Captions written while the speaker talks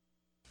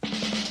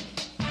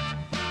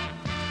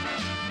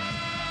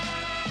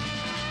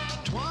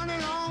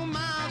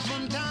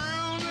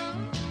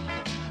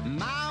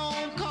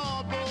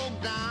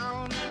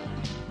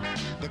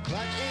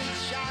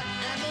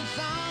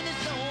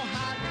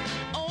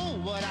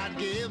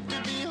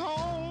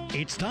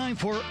It's time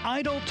for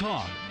Idle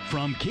Talk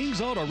from King's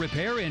Auto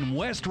Repair in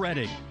West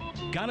Reading.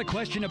 Got a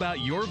question about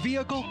your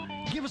vehicle?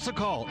 Give us a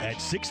call at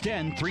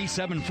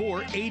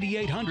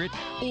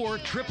 610-374-8800 or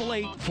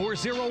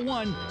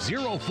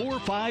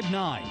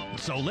 888-401-0459.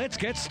 So let's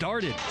get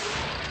started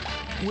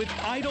with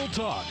Idle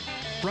Talk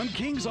from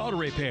King's Auto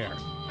Repair.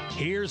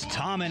 Here's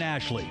Tom and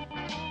Ashley.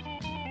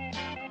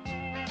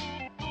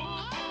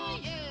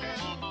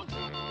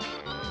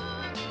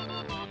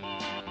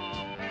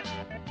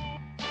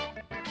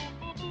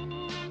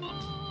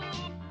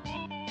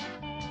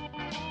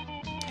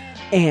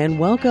 And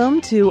welcome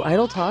to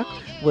Idle Talk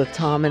with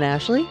Tom and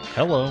Ashley.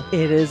 Hello.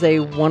 It is a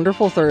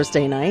wonderful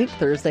Thursday night,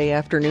 Thursday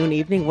afternoon,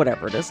 evening,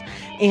 whatever it is.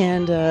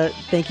 And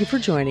thank you for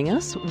joining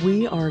us.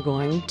 We are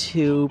going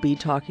to be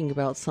talking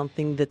about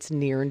something that's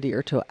near and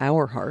dear to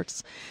our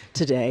hearts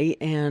today,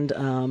 and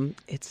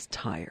it's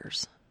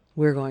tires.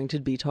 We're going to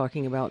be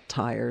talking about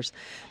tires,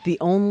 the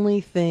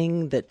only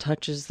thing that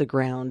touches the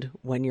ground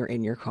when you're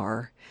in your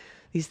car.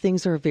 These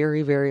things are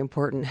very, very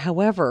important.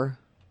 However,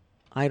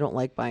 I don't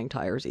like buying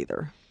tires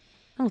either.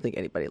 I don't think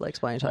anybody likes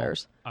buying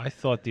tires. I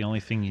thought the only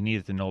thing you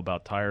needed to know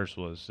about tires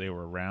was they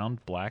were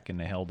round, black, and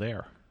they held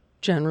air.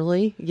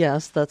 Generally,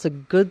 yes, that's a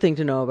good thing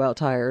to know about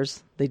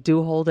tires. They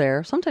do hold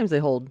air. Sometimes they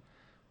hold...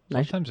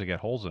 Sometimes they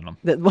get holes in them.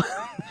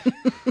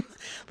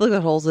 Look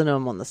at holes in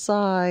them on the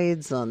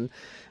sides,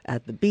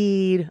 at the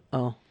bead.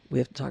 Oh, we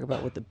have to talk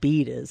about what the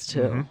bead is,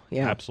 too. Mm-hmm.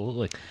 Yeah,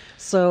 Absolutely.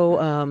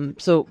 So,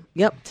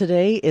 yep,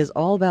 today is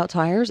all about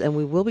tires, and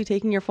we will be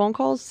taking your phone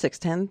calls,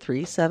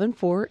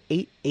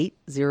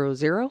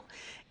 610-374-8800,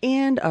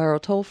 and our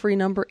toll-free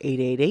number,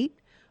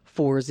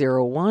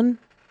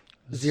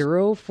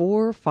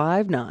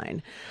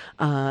 888-401-0459.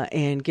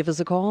 And give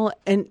us a call.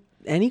 And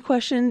any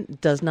question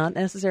does not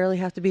necessarily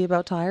have to be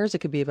about tires. It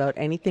could be about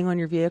anything on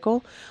your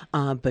vehicle,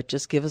 but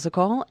just give us a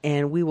call,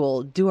 and we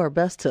will do our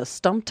best to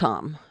stump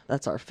Tom.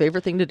 That's our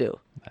favorite thing to do.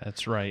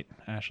 That's right.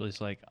 Ashley's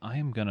like, I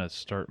am going to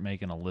start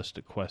making a list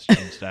of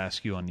questions to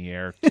ask you on the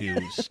air to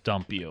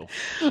stump you.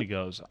 She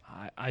goes,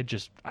 I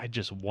just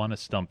want to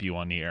stump you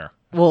on the air.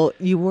 Well,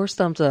 you were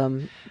stumped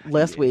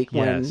last week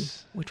when...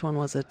 Yes. Which one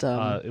was it?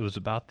 It was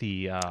about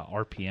the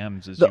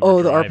RPMs. The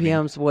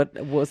RPMs. What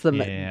was the...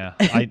 Yeah,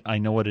 I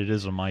know what it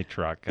is on my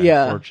truck.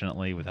 Yeah.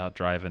 Unfortunately, without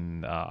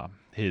driving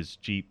his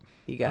Jeep,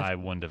 I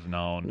wouldn't have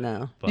known.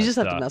 No, but, you just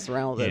have to mess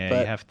around with it.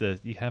 But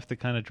you have to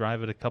kind of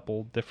drive at a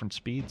couple different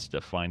speeds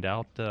to find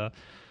out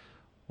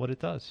what it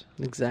does.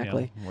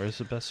 Exactly. Where's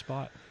the best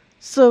spot?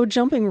 So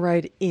jumping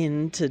right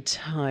into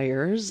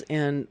tires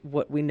and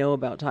what we know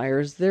about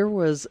tires, there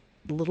was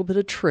a little bit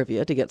of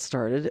trivia to get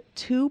started.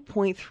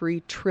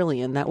 2.3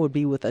 trillion, that would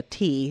be with a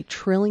T,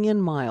 trillion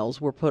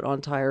miles were put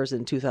on tires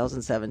in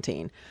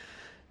 2017.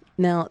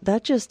 Now,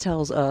 that just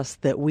tells us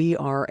that we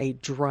are a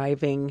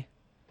driving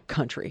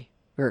country.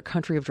 We're a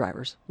country of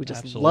drivers. We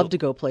just love to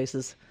go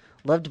places,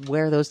 love to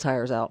wear those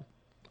tires out.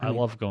 I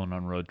love going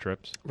on road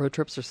trips. Road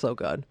trips are so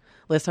good.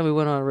 Last time we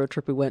went on a road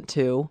trip, we went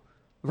to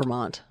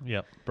Vermont.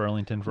 Yep,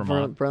 Burlington,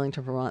 Vermont.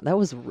 Burlington, Vermont. That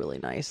was really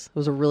nice. It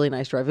was a really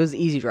nice drive. It was an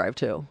easy drive,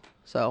 too.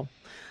 So,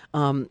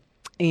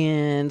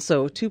 and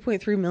so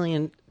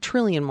 2.3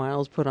 trillion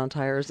miles put on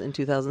tires in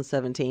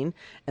 2017,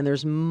 and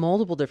there's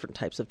multiple different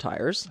types of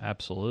tires.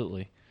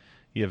 Absolutely.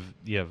 You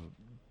have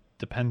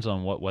depends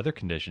on what weather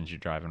conditions you're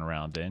driving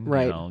around in.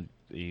 Right.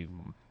 You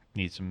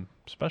need some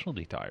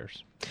specialty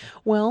tires.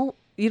 Well,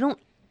 you don't...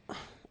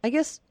 I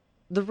guess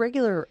the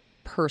regular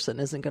person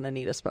isn't going to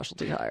need a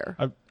specialty tire.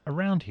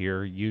 Around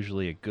here,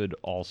 usually a good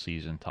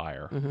all-season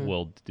tire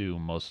will do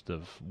most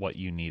of what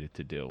you need it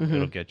to do.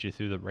 It'll get you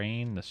through the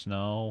rain, the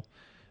snow,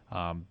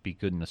 be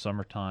good in the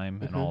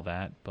summertime and all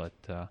that. But,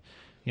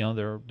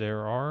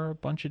 there are a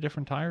bunch of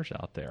different tires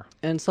out there.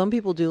 And some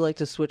people do like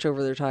to switch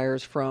over their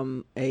tires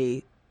from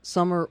a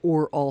summer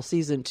or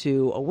all-season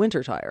to a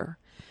winter tire.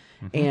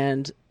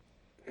 And,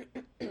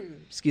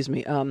 excuse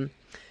me,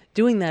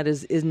 doing that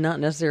is not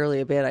necessarily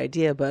a bad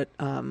idea, but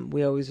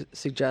we always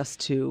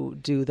suggest to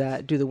do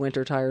the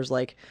winter tires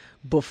like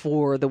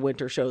before the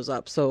winter shows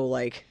up. So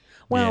we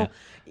could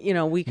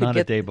not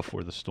get a day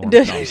before the storm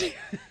comes.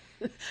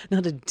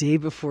 Not a day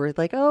before,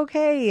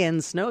 okay,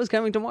 and snow is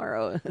coming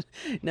tomorrow.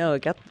 No,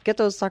 get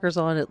those suckers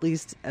on at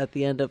least at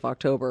the end of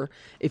October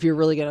if you're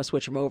really going to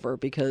switch them over,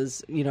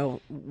 because,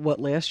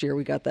 last year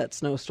we got that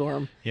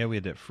snowstorm. Yeah, we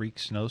had that freak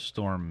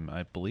snowstorm,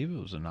 I believe it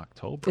was in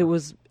October. It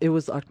was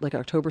like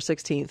October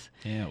 16th.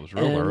 Yeah, it was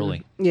real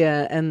early.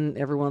 Yeah, and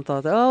everyone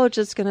thought, it's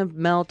just going to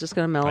melt,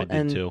 I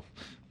did too.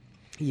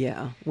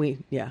 Yeah, we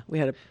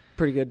had a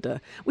pretty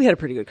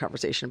good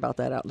conversation about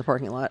that out in the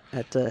parking lot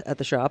at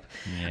the shop.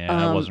 Yeah,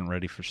 I wasn't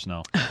ready for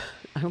snow. I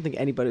don't think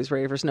anybody was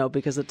ready for snow,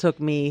 because I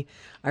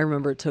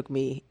remember it took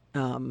me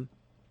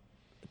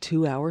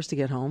 2 hours to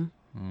get home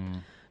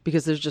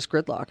because there's just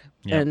gridlock.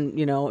 Yep. And,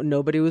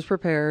 nobody was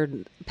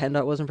prepared.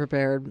 PennDOT wasn't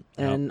prepared.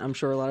 And I'm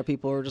sure a lot of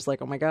people were just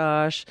like, oh my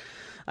gosh,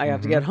 I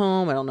have to get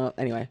home. I don't know.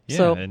 Anyway.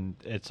 Yeah, and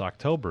it's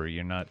October.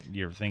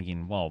 You're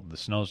thinking, well, the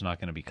snow's not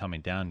going to be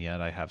coming down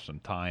yet. I have some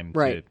time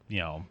to,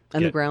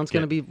 and the ground's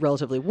going to be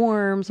relatively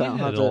warm.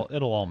 So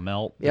it'll all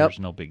melt. Yep. There's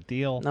no big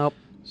deal. Nope.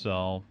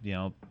 So,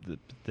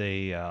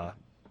 they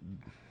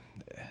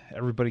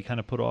everybody kind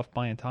of put off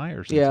buying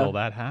tires Yeah. until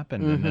that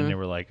happened, and then they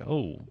were like,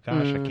 "Oh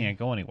gosh, I can't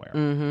go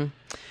anywhere."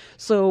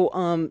 So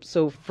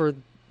for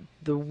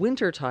the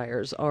winter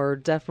tires are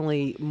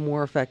definitely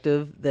more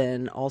effective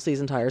than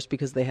all-season tires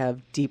because they have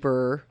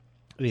deeper.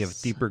 They have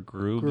deeper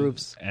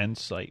grooves and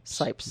sipes.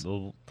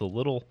 Sipes. The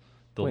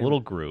little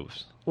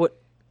grooves. What's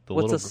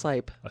little a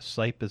sipe? A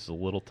sipe is a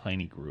little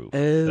tiny groove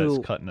Oh.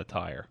 that's cut in a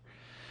tire.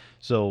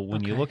 So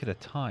when you look at a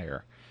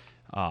tire,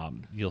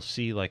 you'll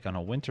see like on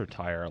a winter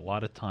tire, a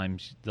lot of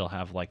times they'll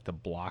have like the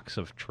blocks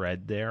of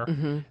tread there,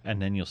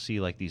 and then you'll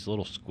see like these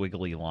little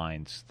squiggly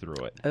lines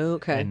through it.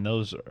 Okay. And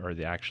those are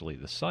actually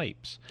the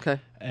sipes. Okay.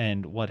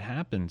 And what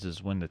happens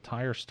is when the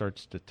tire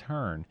starts to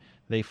turn,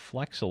 they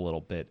flex a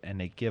little bit and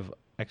they give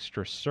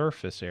extra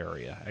surface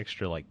area,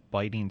 extra like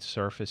biting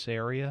surface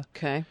area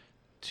Okay.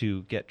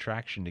 to get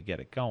traction to get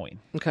it going,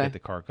 Okay. get the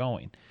car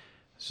going.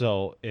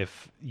 So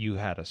if you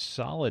had a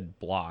solid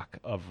block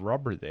of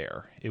rubber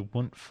there, it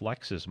wouldn't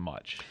flex as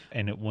much,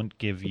 and it wouldn't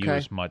give you Okay.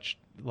 as much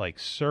like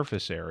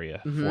surface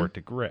area for it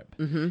to grip.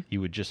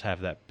 You would just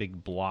have that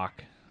big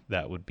block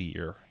that would be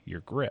your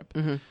grip.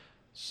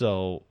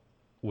 So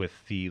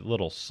with the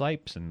little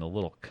sipes and the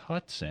little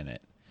cuts in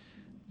it,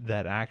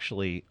 that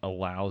actually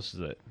allows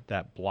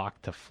that block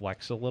to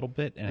flex a little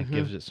bit, and it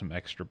gives it some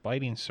extra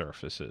biting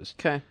surfaces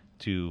Okay.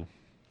 to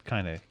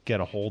kind of get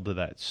a hold of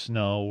that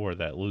snow or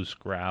that loose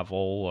gravel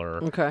or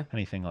Okay.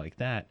 anything like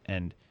that,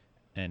 and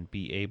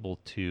be able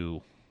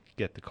to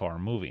get the car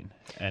moving.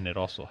 And it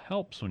also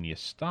helps when you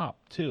stop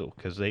too,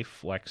 because they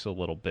flex a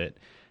little bit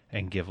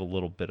and give a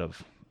little bit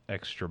of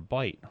extra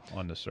bite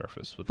on the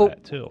surface with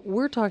that too.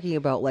 We're talking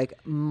about like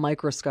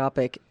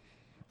microscopic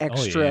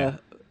extra. yeah.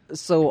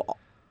 So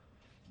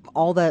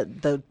all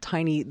that that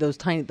tiny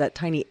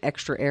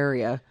extra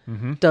area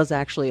does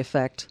actually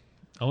affect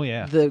Oh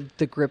yeah.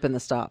 the grip and the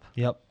stop.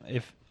 Yep.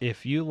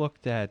 If you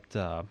looked at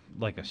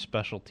like a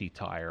specialty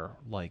tire,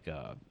 like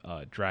a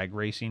drag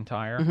racing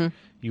tire,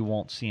 you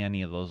won't see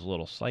any of those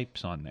little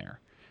sipes on there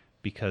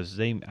because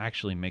they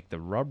actually make the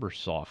rubber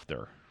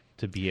softer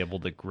to be able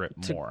to grip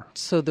more.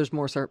 So there's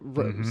more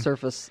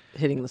surface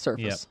hitting the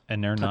surface. Yep.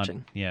 And they're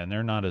touching. and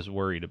they're not as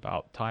worried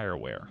about tire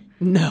wear.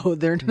 No,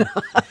 they're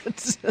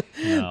not.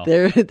 No.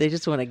 They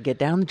just want to get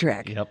down the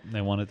track. Yep.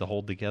 They want it to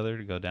hold together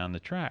to go down the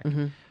track.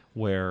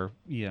 Where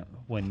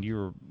when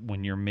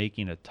you're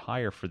making a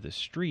tire for the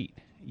street,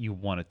 you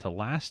want it to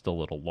last a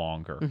little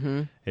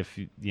longer. If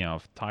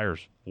if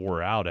tires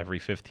wore out every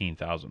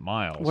 15,000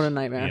 miles, What a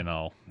nightmare.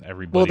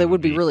 Everybody. Well, they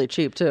would be really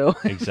cheap too.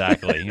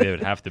 Exactly. They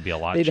would have to be a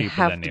lot They'd cheaper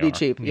have than to they be are.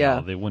 cheap, You yeah.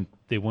 know,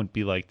 they wouldn't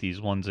be like these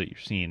ones that you're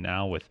seeing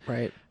now with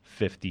Right.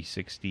 50,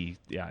 60.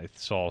 Yeah, I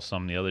saw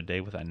some the other day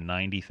with a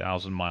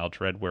 90,000 mile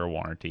tread wear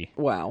warranty.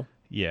 Wow.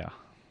 Yeah.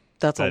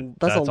 That's a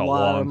That's a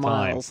lot long of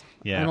miles. time.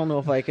 Yeah. I don't know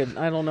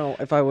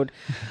if I would.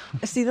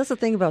 See, that's the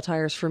thing about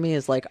tires for me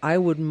is like I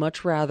would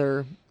much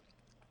rather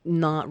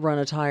not run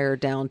a tire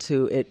down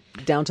to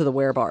the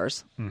wear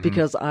bars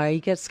because I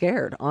get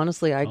scared.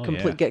 Honestly, I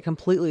get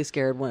completely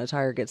scared when a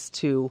tire gets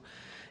too.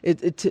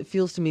 It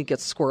feels to me it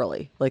gets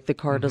squirrely, like the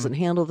car doesn't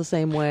handle the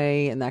same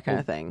way and that kind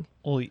of thing.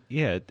 Well,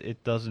 yeah,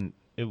 it doesn't.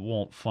 It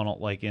won't funnel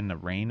like in the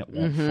rain. It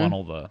won't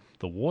funnel the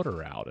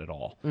water out at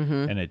all,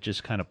 and it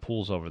just kind of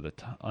pulls over the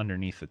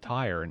underneath the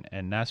tire,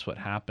 and that's what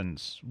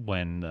happens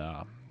when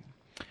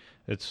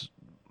it's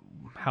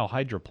how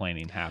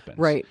hydroplaning happens.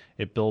 Right.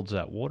 It builds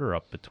that water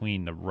up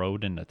between the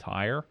road and the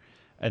tire,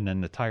 and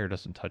then the tire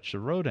doesn't touch the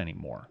road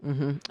anymore.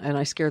 And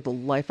I scared the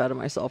life out of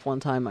myself one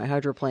time. I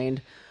hydroplaned,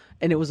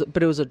 and it was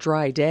a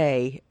dry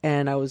day,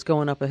 and I was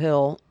going up a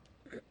hill,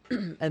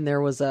 and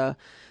there was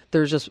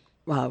just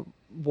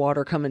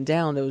water coming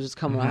down that was just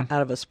coming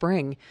out of a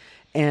spring,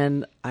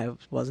 and I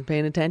wasn't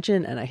paying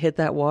attention, and I hit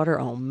that water.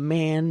 Oh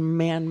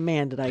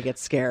man, did I get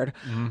scared!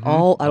 I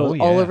was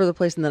all over the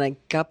place, and then I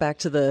got back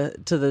to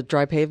the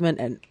dry pavement,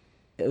 and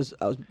I was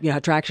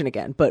traction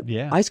again. But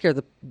I scared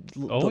the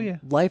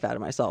life out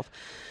of myself.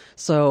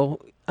 So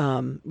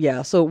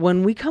so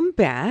when we come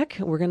back,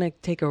 we're going to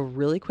take a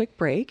really quick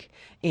break,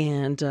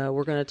 and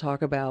we're going to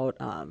talk about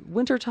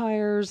winter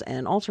tires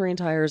and all-terrain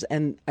tires.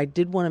 And I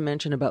did want to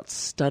mention about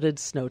studded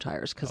snow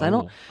tires because I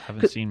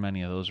haven't seen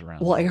many of those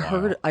around. Well, in a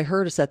while. I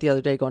heard a set the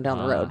other day going down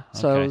the road,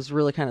 so I was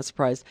really kind of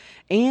surprised.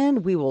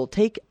 And we will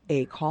take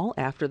a call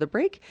after the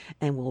break,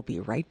 and we'll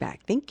be right back.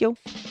 Thank you.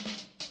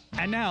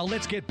 And now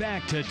let's get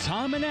back to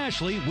Tom and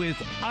Ashley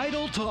with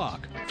Idle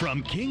Talk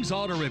from King's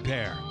Auto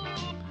Repair.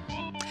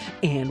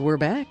 And we're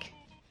back.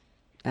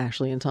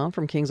 Ashley and Tom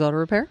from King's Auto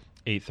Repair.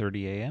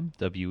 8:30 a.m.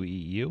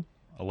 WEEU,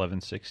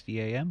 11:60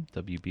 a.m.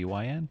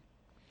 WBYN.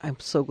 I'm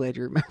so glad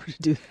you remembered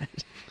to do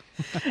that.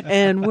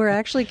 And we're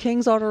actually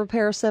King's Auto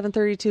Repair,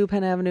 732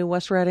 Penn Avenue,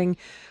 West Reading.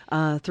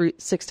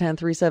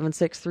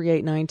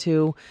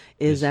 610-376-3892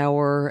 is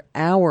our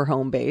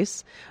home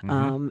base.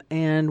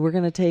 And we're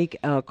going to take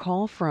a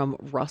call from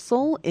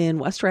Russell in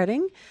West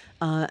Reading.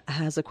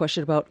 Has a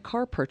question about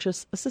car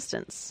purchase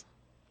assistance.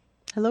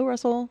 Hello,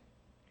 Russell.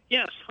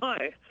 Yes,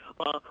 hi.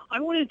 I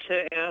wanted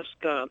to ask,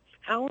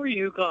 how are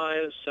you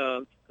guys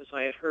because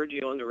I had heard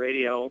you on the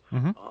radio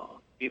Mm-hmm.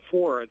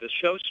 Before the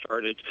show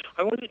started.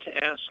 I wanted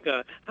to ask,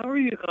 how are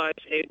you guys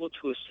able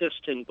to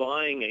assist in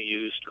buying a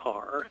used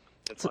car?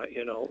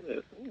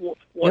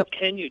 What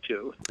can you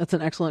do? That's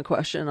an excellent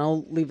question.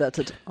 I'll leave that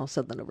to. I'll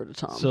send that over to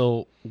Tom.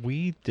 So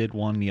we did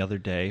one the other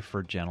day for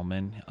a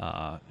gentleman.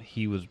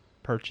 He was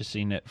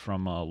purchasing it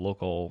from a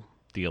local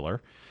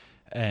dealer.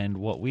 And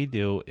what we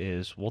do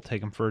is we'll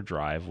take him for a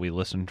drive. We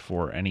listen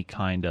for any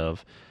kind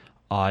of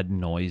odd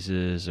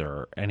noises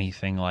or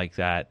anything like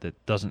that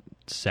that doesn't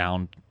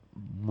sound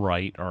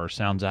right or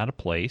sounds out of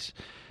place.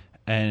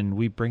 And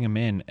we bring him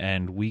in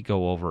and we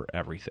go over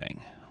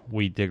everything.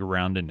 We dig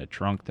around in the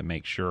trunk to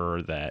make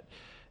sure that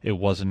it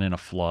wasn't in a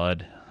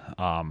flood.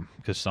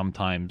 Because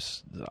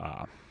sometimes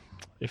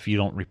if you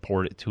don't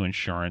report it to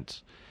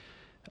insurance,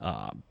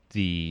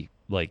 you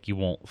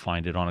won't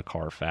find it on a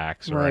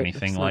Carfax or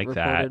anything like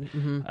that.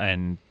 Mm-hmm.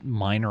 And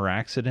minor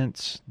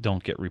accidents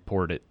don't get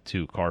reported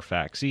to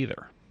Carfax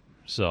either.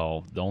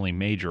 So the only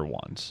major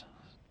ones.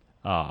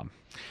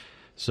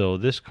 So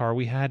this car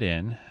we had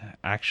in,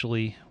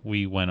 actually,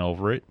 we went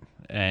over it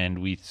and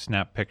we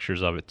snapped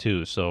pictures of it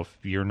too. So if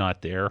you're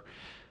not there,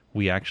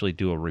 we actually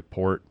do a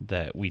report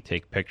that we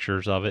take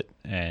pictures of it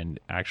and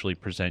actually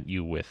present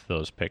you with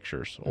those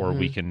pictures. Or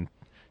we can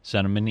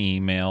send them an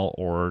email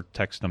or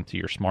text them to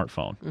your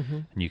smartphone,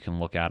 and you can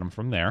look at them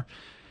from there.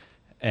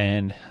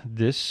 And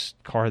this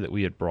car that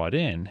we had brought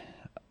in,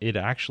 it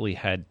actually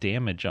had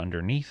damage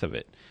underneath of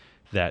it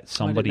that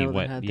somebody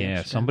went,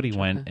 somebody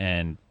went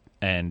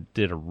and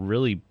did a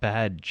really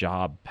bad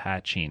job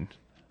patching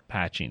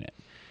it.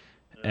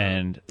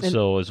 And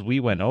so as we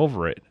went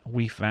over it,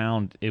 we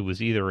found it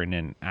was either in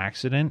an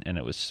accident and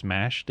it was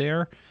smashed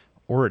there,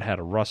 or it had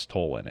a rust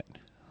hole in it.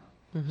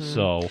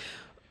 So...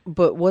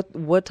 But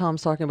what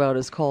Tom's talking about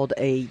is called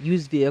a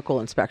used vehicle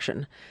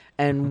inspection,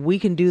 and we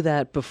can do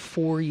that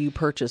before you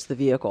purchase the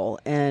vehicle,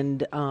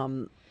 and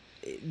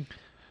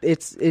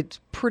it's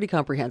pretty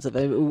comprehensive.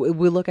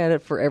 We look at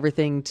it for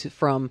everything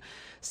from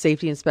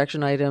safety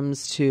inspection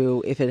items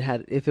to if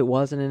it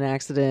was in an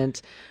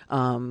accident,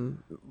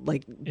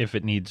 if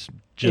it needs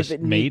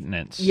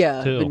maintenance. Too.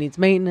 If it needs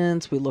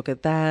maintenance, we look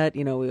at that.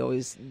 We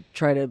always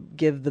try to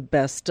give the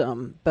best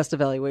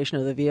evaluation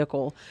of the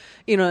vehicle.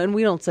 And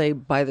we don't say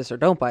buy this or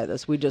don't buy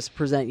this. We just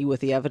present you with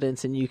the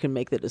evidence, and you can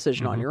make the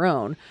decision on your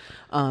own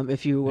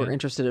if you were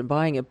interested in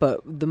buying it.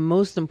 But the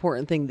most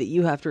important thing that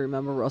you have to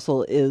remember,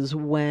 Russell, is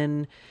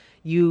when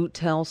you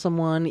tell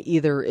someone,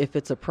 either if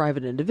it's a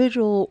private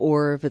individual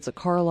or if it's a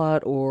car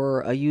lot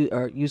or a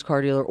used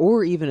car dealer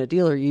or even a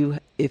dealer,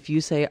 if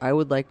you say, I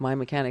would like my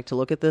mechanic to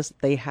look at this,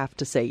 they have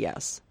to say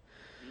yes.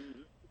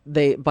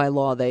 By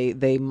law, they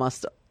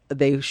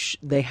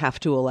have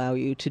to allow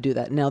you to do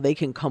that. Now, they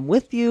can come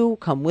with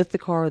the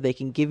car, they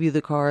can give you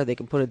the car, they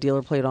can put a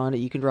dealer plate on it,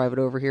 you can drive it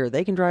over here,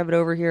 they can drive it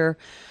over here.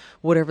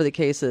 Whatever the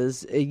case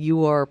is,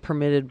 you are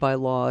permitted by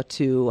law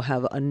to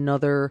have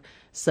another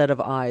set of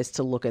eyes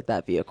to look at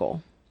that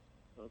vehicle.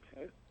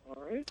 Okay, all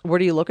right. What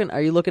are you looking?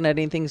 Are you looking at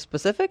anything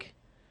specific?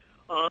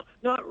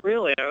 Not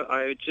really.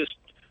 I'm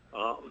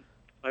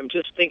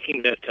just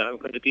thinking that I'm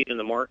going to be in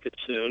the market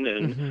soon,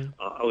 and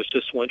I was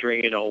just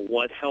wondering,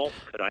 what help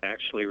could I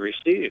actually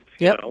receive?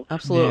 Yep,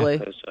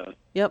 absolutely.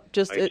 Yeah,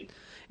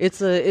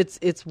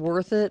 It's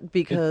worth it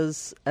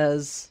because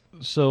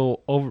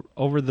So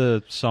over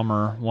the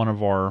summer, one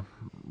of our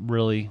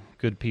really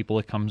good people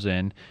that comes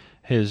in,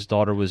 his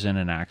daughter was in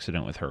an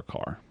accident with her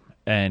car,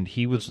 and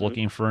he was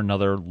looking for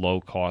another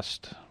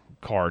low-cost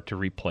car to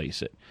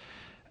replace it.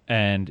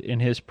 And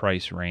in his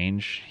price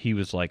range, he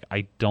was like,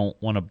 I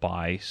don't want to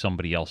buy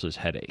somebody else's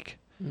headache.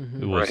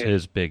 It was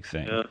his big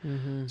thing. Yeah.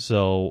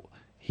 So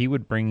he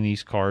would bring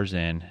these cars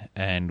in,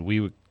 and we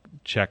would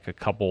check a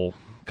couple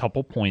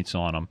points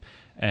on them.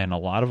 And a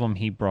lot of them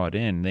he brought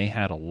in, they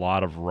had a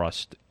lot of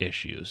rust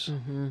issues.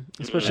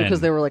 Especially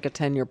because they were like a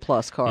 10-year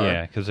plus car.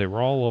 Yeah, because they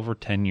were all over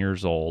 10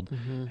 years old,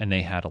 and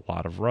they had a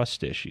lot of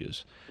rust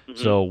issues.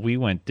 So we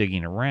went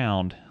digging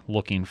around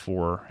looking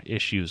for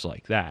issues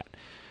like that.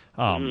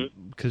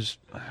 Because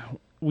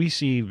we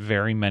see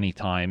very many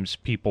times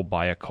people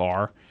buy a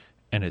car,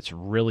 and it's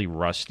really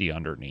rusty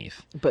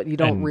underneath. But you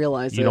don't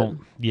realize it.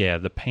 Yeah,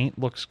 the paint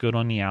looks good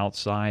on the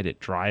outside.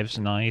 It drives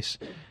nice,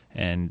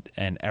 and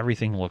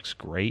everything looks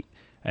great.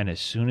 And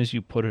as soon as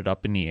you put it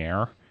up in the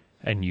air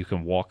and you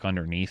can walk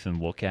underneath and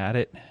look at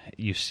it,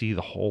 you see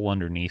the hole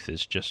underneath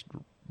is just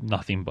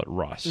nothing but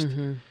rust.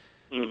 And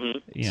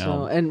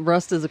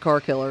rust is a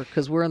car killer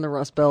because we're in the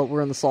rust belt,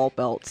 we're in the salt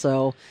belt.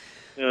 So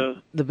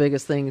the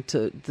biggest thing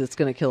that's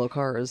going to kill a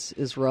car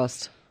is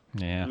rust.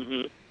 Yeah.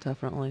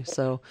 Definitely.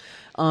 So,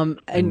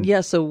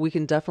 so we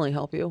can definitely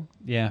help you.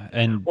 Yeah.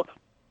 And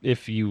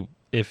if you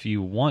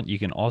want, you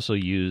can also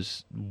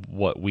use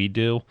what we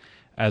do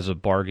as a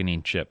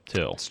bargaining chip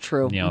too. It's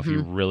true. If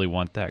you really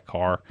want that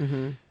car,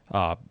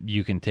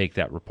 you can take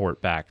that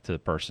report back to the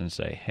person and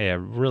say, hey, I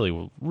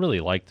really,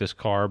 really like this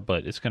car,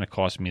 but it's going to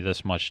cost me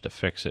this much to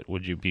fix it.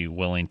 Would you be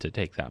willing to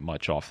take that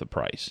much off the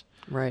price?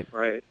 Right.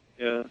 Right.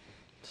 Yeah.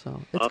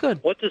 So it's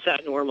good. What does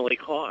that normally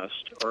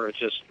cost, or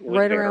just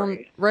right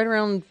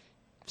around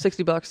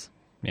 $60.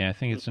 Yeah, I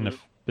think it's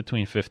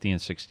between $50 and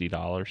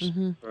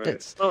 $60. Right.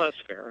 It's that's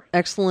fair.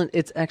 excellent.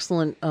 It's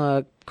excellent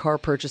car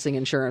purchasing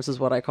insurance is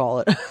what I call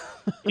it.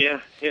 Yeah.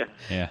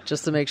 Yeah.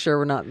 Just to make sure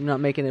we're not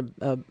making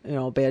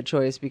a bad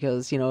choice,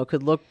 because it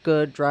could look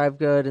good, drive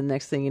good, and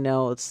next thing you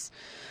know,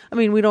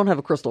 we don't have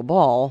a crystal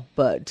ball,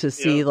 but to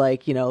see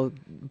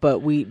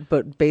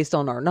but based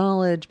on our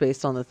knowledge,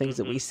 based on the things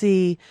that we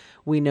see,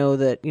 we know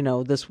that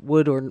this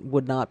would or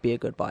would not be a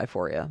good buy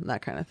for you, and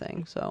that kind of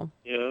thing. So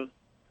Yeah.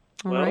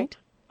 all right.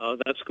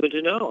 That's good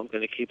to know. I'm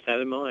going to keep that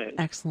in mind.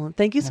 Excellent.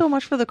 Thank you so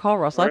much for the call,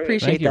 Russell. All I right.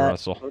 appreciate Thank you, that.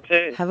 Russell.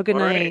 Okay. Have a good All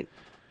night. right.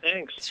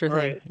 Thanks. Sure All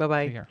thing. right.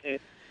 Bye-bye. Take care. Okay.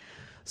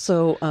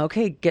 So,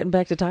 okay, getting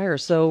back to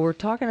tires. So we're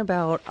talking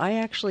about,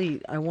 I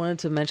wanted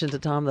to mention to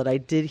Tom that I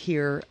did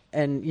hear,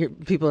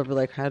 and people are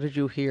like, how did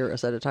you hear a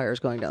set of tires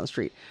going down the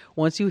street?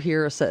 Once you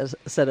hear a set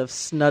of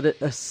studded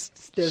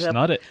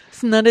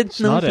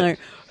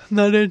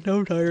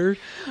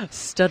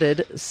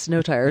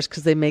snow tires,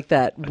 because they make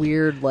that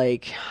weird,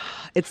 like,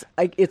 it's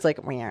like It's like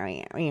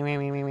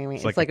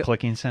a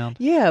clicking sound.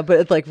 Yeah, but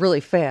it's like really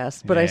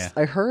fast. But Yeah.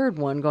 I heard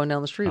one going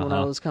down the street when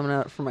I was coming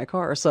out from my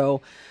car.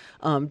 So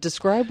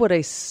describe what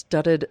a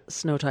studded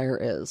snow tire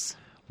is.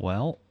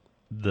 Well,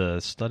 the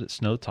studded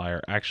snow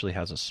tire actually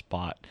has a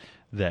spot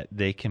that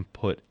they can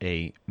put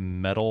a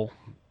metal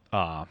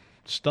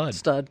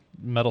stud.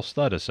 Metal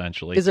stud,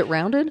 essentially. Is it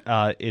rounded?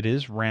 It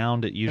is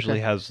round. It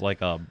usually has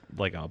like a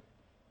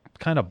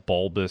kind of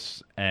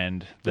bulbous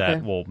end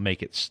that will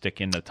make it stick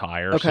in the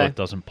tire so it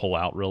doesn't pull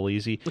out real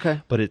easy.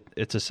 Okay. But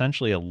it's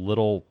essentially a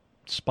little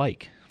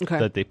spike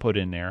that they put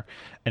in there,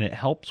 and it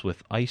helps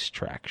with ice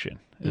traction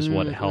is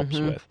what it helps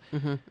with.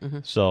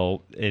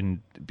 So,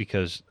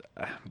 because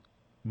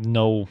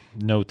no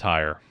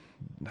tire.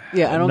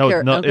 Yeah, I don't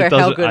care. I don't care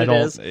how good it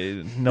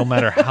is. No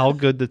matter how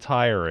good the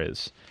tire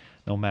is,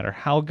 no matter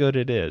how good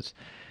it is,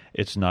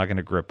 it's not going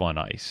to grip on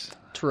ice.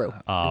 True.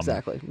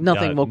 Exactly.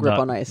 Nothing will grip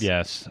on ice.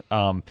 Yes.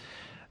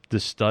 The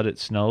studded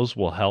snows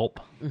will help,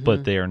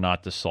 but they are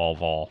not to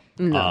solve all.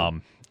 No.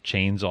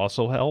 Chains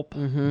also help,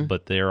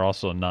 but they're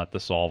also not the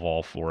solve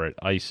all for it.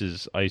 Ice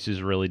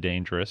is really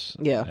dangerous.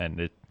 Yeah.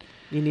 And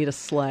You need a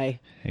sleigh.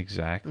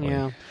 Exactly.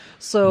 Yeah.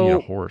 So you need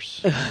a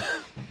horse.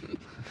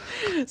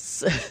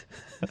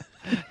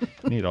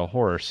 Need a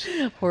horse.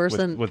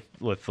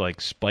 With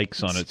like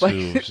spikes on its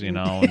hooves, and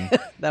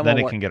then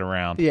it can get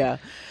around. Yeah.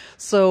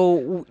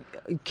 So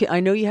I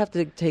know you have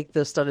to take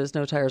the studded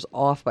snow tires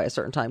off by a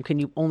certain time. Can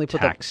you only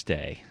put tax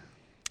day?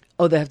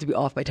 Oh, they have to be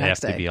off by tax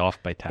day. They have to be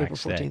off by tax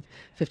April 14th, day.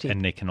 15th.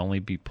 And they can only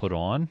be put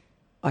on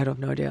I have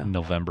no idea.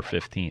 November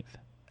 15th.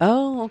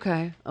 Oh,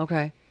 okay.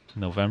 Okay.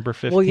 November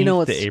 15th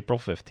Well, to April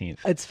 15th.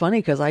 It's funny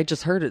because I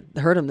just heard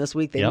them this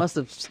week. They must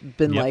have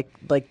been Yep.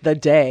 like the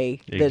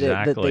day that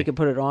Exactly. they could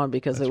put it on,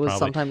 because That's it was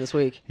probably- sometime this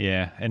week.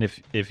 Yeah, and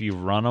if you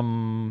run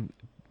them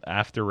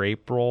after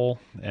April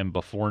and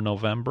before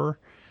November,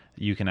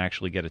 you can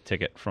actually get a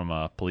ticket from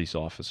a police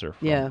officer.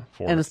 And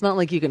it. it's not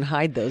like you can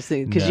hide those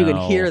things, because you can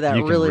No, hear that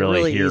you can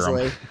really hear 'em.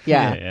 easily.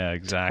 Yeah, yeah,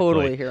 exactly.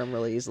 Totally hear them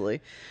really easily.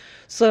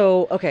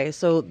 So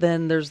so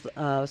then there's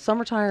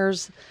summer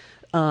tires.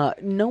 I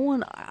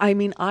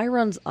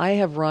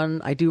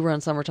do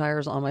run summer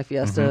tires on my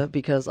Fiesta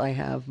because I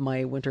have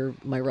my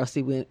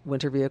rusty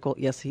winter vehicle.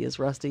 Yes, he is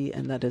Rusty,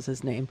 and that is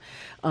his name.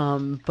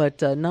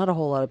 But not a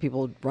whole lot of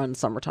people run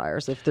summer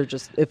tires if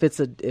it's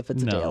a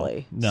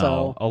daily. No,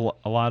 So,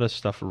 a lot of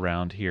stuff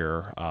around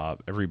here.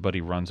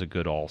 Everybody runs a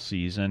good all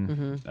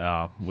season,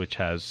 which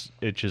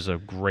is a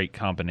great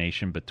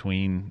combination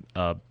between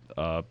a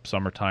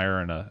summer tire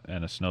and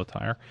a snow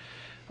tire.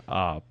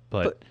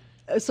 But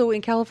so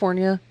in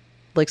California,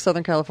 like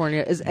Southern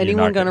California, is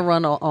anyone going to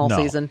run all No.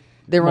 season?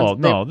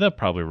 They'll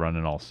probably run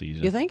it all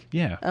season. You think?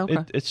 Yeah. Okay.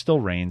 It still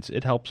rains.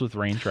 It helps with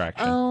rain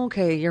traction. Oh,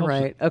 okay, you're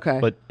right. Okay,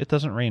 But it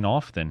doesn't rain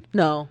often.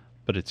 no,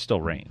 But it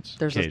still rains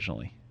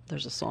occasionally.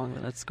 there's a song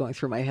that's going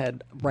through my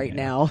head right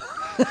now.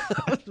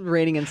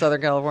 Raining in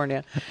Southern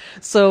California.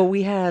 So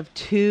we have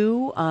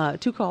two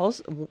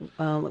calls.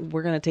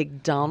 We're going to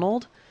take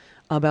Donald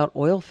about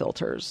oil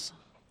filters.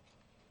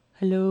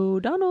 Hello,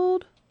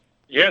 Donald.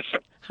 Yes.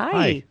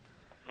 Hi.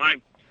 Hi.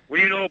 What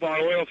do you know about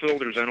oil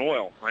filters and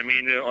oil? I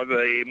mean, are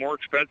the more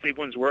expensive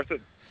ones worth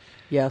it?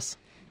 Yes.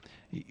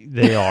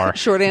 They are.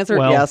 Short answer,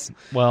 well, yes.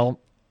 Well,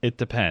 it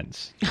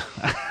depends.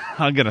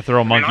 I'm going to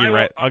throw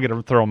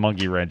a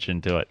monkey wrench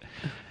into it.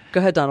 Go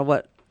ahead, Donald.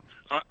 What?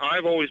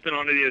 I've always been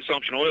under the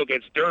assumption oil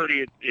gets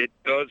dirty, it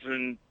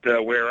doesn't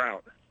wear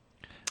out.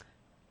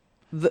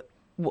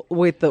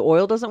 Wait, the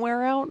oil doesn't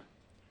wear out?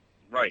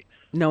 Right.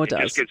 No, it does.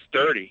 It just gets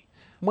dirty.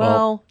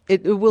 Well,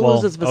 it will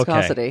lose its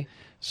viscosity. Okay.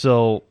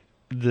 So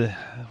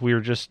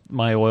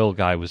my oil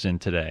guy was in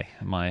today.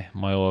 My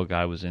oil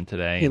guy was in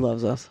today. He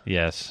loves us.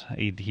 Yes,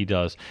 he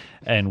does.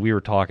 And we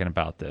were talking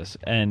about this.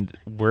 And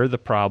where the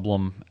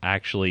problem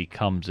actually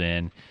comes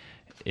in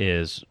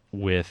is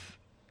with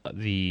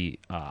the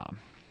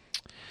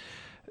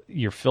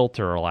your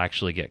filter will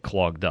actually get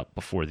clogged up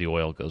before the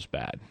oil goes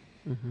bad.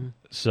 Mm-hmm.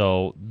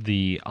 So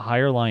the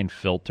higher line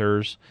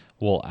filters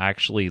will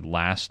actually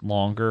last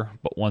longer,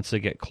 but once they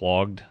get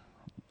clogged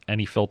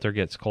any filter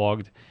gets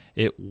clogged,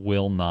 it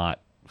will not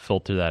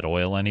filter that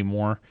oil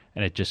anymore,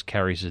 and it just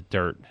carries the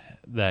dirt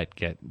that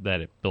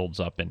it builds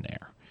up in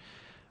there,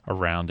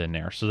 around in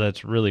there. So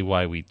that's really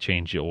why we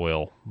change the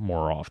oil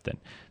more often.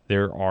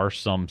 There are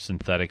some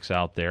synthetics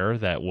out there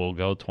that will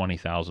go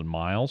 20,000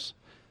 miles,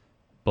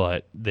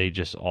 but they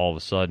just all of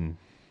a sudden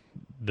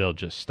they'll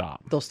just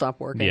stop. They'll stop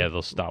working. Yeah,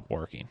 they'll stop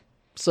working.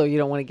 So you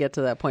don't want to get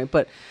to that point.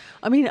 But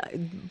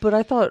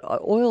I thought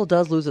oil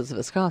does lose its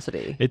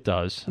viscosity. It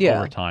does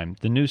over time.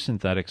 The new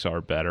synthetics are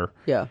better.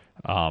 Yeah.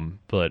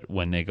 But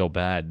when they go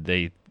bad,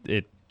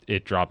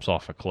 it drops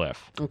off a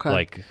cliff. Okay.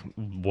 Like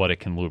what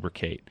it can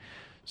lubricate.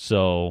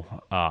 So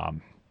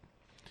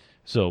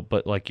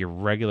but like your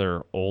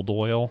regular old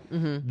oil,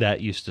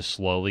 that used to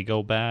slowly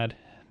go bad.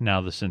 Now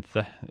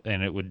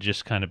and it would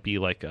just kind of be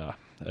like a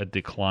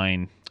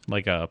decline,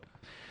 like a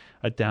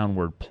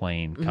downward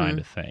plane kind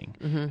of thing.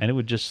 And it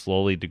would just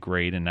slowly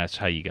degrade, and that's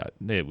how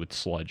it would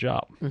sludge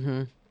up.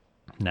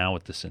 Now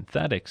with the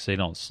synthetics, they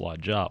don't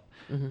sludge up.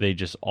 They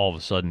just all of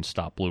a sudden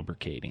stop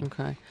lubricating.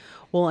 Okay.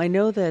 Well, I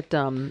know that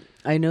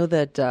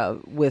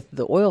with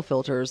the oil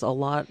filters, a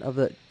lot of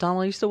the...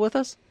 Donald, are you still with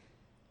us?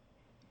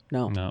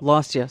 No.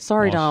 Lost you.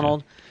 Sorry, Lost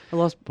Donald. you. I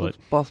lost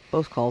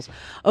both calls.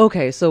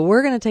 Okay, so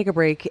we're going to take a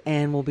break,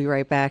 and we'll be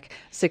right back.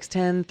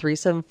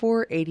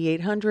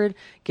 610-374-8800.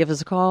 Give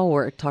us a call.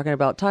 We're talking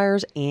about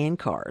tires and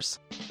cars.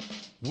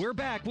 We're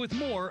back with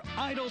more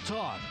Idle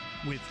Talk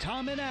with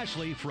Tom and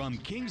Ashley from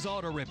King's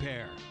Auto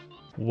Repair.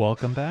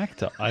 Welcome back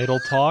to Idle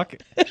Talk.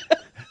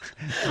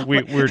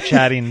 we were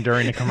chatting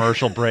during the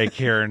commercial break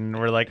here, and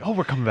we're like, "Oh,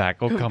 we're coming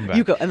back. We'll come back."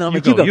 You go, and then I'm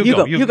like, you go.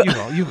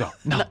 You go.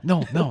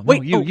 No.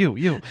 Wait,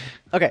 you.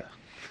 Okay.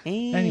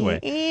 Anyway,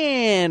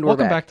 and we're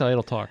welcome back to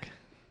Idle Talk.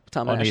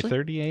 Tom on and Ashley.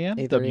 8:30 a.m.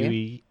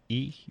 8:30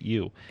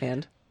 WEEU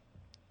and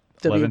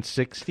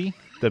 1160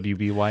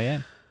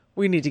 WBYN.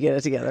 We need to get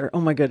it together.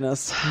 Oh my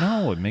goodness.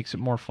 No, it makes it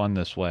more fun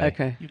this way.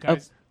 Okay. You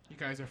guys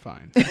are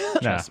fine.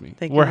 Trust me.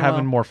 We're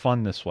having more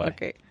fun this way.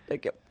 Okay.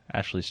 Thank you.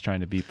 Ashley's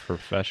trying to be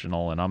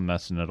professional, and I'm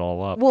messing it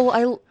all up.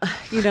 Well,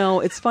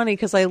 it's funny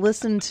because I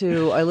listened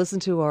to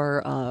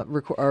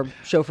our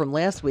show from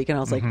last week, and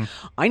I was like,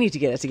 I need to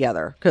get it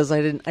together because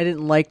I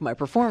didn't like my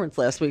performance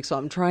last week, so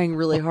I'm trying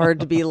really hard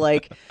to be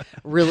like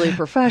really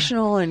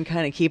professional and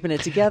kind of keeping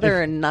it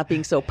together and not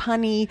being so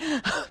punny.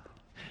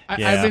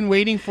 I've been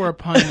waiting for a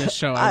pun this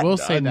show. I will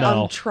say that.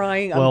 No. I'm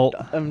trying. Well,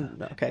 I'm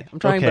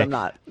trying, but I'm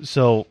not.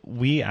 So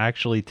we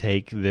actually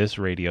take this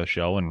radio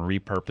show and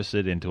repurpose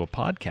it into a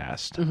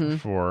podcast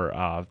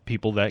for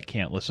people that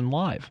can't listen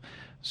live.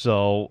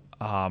 So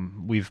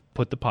we've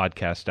put the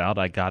podcast out.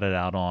 I got it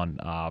out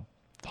on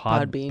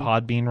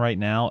Podbean right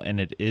now, and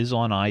it is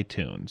on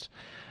iTunes.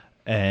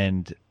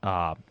 And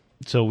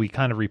so we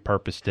kind of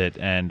repurposed it,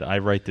 and I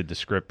write the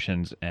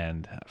descriptions,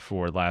 and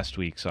for last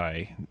week's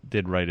I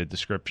did write a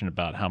description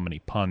about how many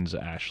puns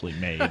Ashley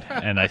made,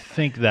 and I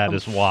think that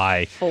is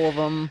why... Full of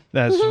them.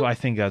 I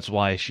think that's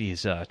why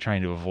she's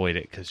trying to avoid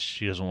it, because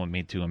she doesn't want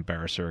me to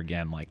embarrass her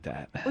again like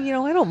that.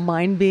 Well, I don't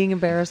mind being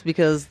embarrassed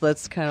because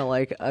that's kind of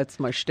like,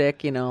 it's my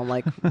shtick, I'm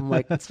like,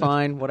 it's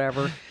fine,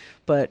 whatever.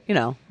 But,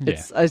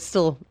 I'm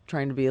still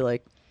trying to be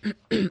like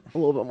a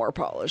little bit more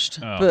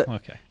polished. Oh, but,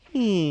 okay.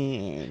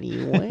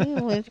 Anyway,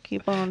 let's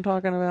keep on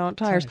talking about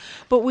tires.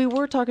 But we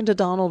were talking to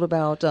Donald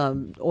about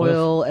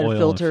oil and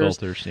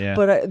filters. Yeah.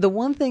 But the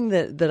one thing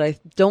that I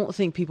don't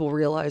think people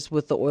realize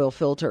with the oil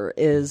filter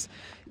is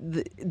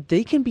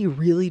they can be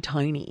really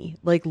tiny,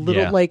 like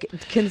little, like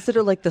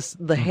consider like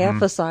the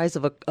half the size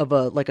of a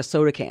like a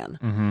soda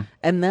can,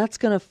 and that's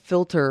going to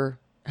filter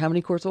how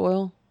many quarts of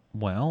oil?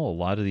 Well, a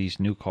lot of these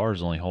new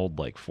cars only hold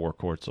like 4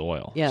 quarts of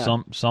oil. Yeah.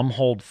 Some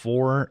hold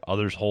 4,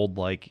 others hold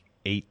like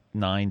 8,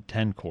 9,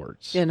 10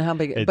 quarts. And how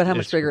big? But how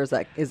much bigger is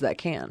that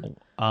can?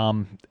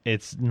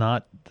 It's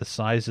not the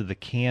size of the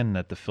can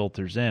that the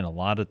filter's in. A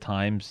lot of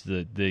times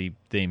they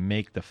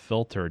make the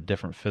filter a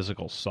different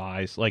physical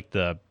size. Like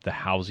the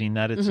housing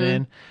that it's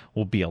in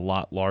will be a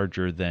lot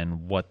larger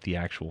than what the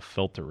actual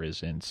filter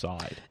is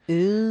inside.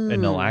 Ooh.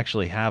 And they'll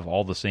actually have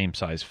all the same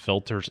size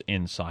filters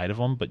inside of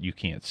them, but you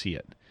can't see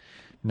it.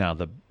 Now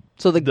the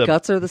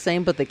guts are the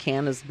same, but the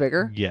can is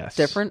bigger. Yes,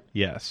 different.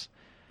 Yes.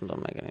 It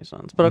doesn't make any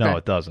sense. But okay. No,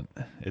 it doesn't.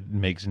 It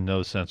makes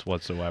no sense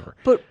whatsoever.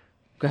 But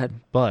go ahead.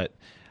 But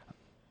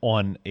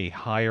on a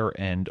higher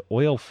end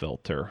oil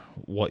filter,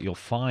 what you'll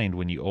find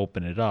when you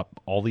open it up,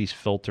 all these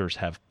filters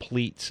have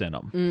pleats in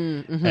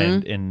them.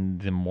 And in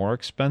the more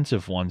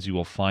expensive ones, you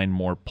will find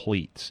more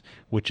pleats,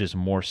 which is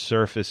more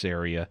surface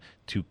area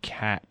to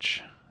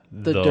catch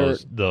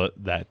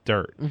that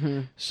dirt.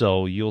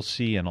 So you'll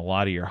see in a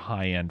lot of your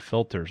high-end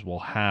filters will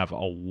have a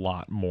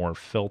lot more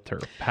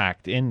filter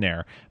packed in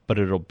there, but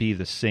it'll be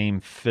the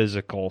same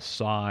physical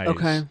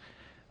size,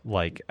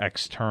 like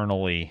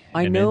externally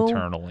and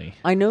internally.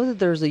 I know that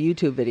there's a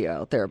YouTube video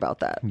out there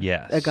about that.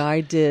 Yes. A guy,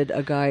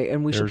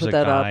 and we should put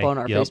that up on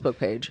our Facebook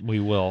page. We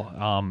will.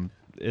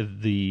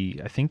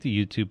 I think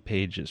the YouTube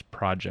page is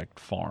Project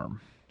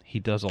Farm. He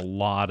does a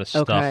lot of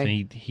stuff,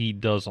 and he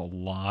does a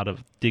lot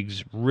of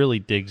really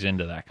digs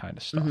into that kind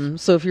of stuff.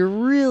 So if you're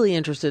really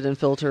interested in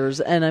filters,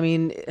 and I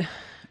mean,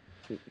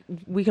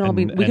 we can all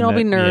be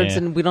nerds,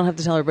 and we don't have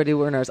to tell everybody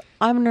we're nerds.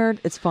 I'm a nerd;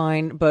 it's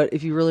fine. But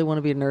if you really want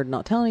to be a nerd and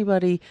not tell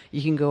anybody,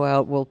 you can go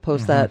out. We'll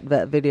post that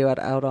video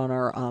out on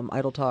our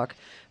Idle Talk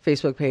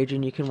Facebook page,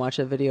 and you can watch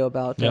a video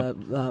about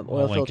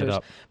oil filters.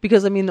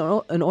 Because I mean,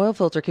 an oil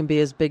filter can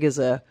be as big as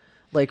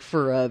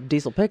for a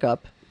diesel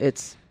pickup.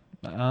 It's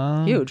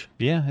huge.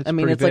 Yeah, it's it's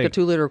big. like a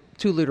 2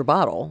 liter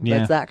bottle. Yeah.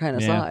 That's that kind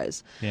of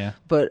size. Yeah.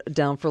 But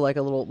down for like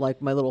a little,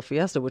 like my little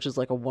Fiesta, which is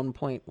like a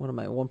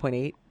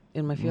 1.8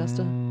 in my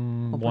Fiesta.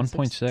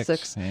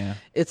 1.6. Yeah.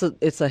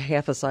 It's a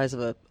half the size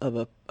of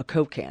a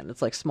Coke can.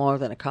 It's like smaller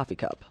than a coffee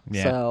cup.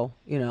 Yeah. So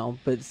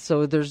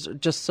so there's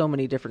just so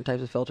many different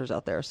types of filters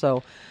out there.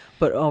 So,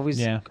 but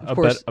always, of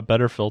course, a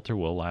better filter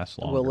will last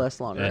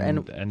longer.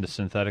 And the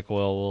synthetic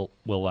oil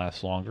will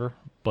last longer.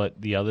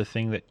 But the other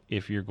thing that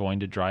if you're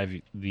going to drive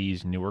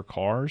these newer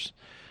cars,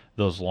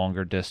 those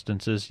longer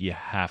distances, you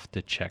have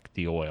to check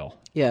the oil.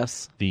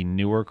 Yes. The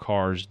newer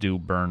cars do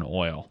burn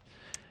oil.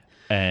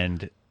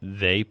 And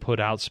they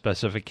put out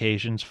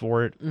specifications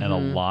for it, and a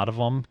lot of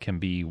them can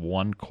be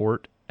 1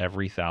 quart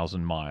every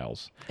 1,000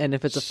 miles. And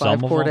if it's a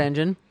 5-quart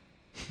engine?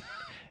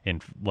 In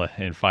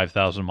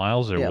 5,000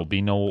 miles, there will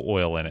be no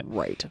oil in it.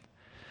 Right.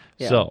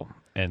 Yeah. So,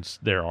 and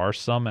there are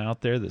some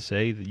out there that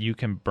say that you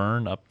can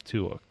burn up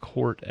to 1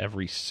 quart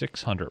every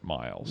 600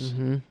 miles.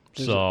 Mm-hmm.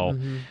 So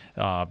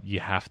you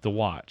have to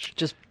watch.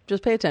 Just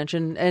pay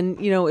attention. And,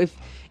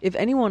 if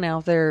anyone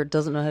out there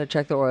doesn't know how to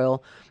check the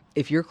oil,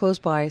 if you're close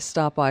by,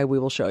 stop by. We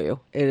will show you.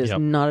 It is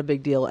not a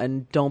big deal,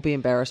 and don't be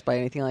embarrassed by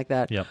anything like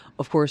that. Yep.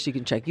 Of course, you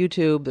can check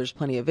YouTube. There's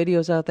plenty of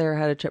videos out there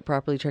how to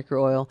properly check your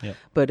oil. Yep.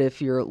 But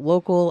if you're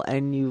local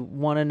and you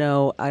want to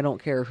know, I don't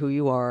care who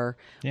you are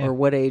or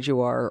what age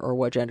you are or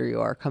what gender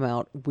you are, come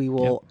out. We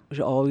will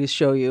always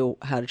show you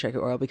how to check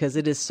your oil because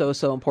it is so,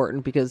 so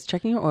important because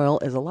checking your oil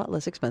is a lot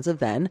less expensive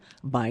than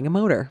buying a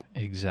motor.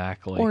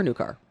 Exactly. Or a new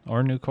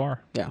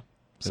car. Yeah.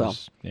 So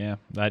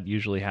that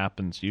usually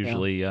happens.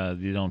 Usually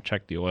you don't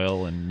check the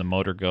oil and the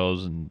motor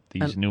goes, and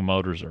these new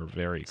motors are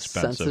very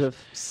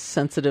expensive.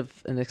 Sensitive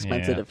and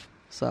expensive.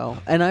 Yeah. So,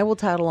 and I will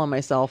tattle on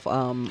myself.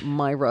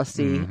 My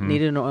Rusty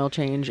needed an oil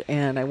change,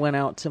 and I went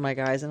out to my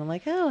guys, and I'm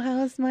like, "Oh,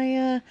 how's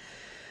my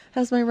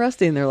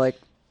Rusty?" And they're like,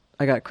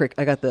 "I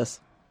got this."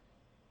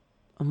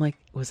 I'm like,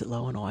 "Was it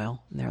low on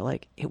oil?" And they're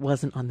like, "It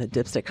wasn't on the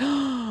dipstick."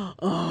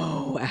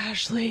 Oh,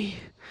 Ashley,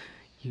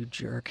 you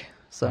jerk.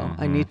 So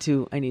I need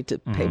to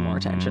pay more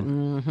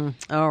attention.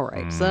 Mm-hmm. All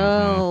right.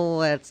 So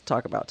let's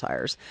talk about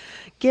tires.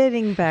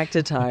 Getting back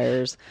to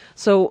tires.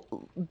 So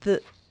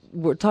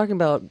we're talking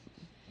about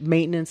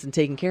maintenance and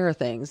taking care of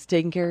things.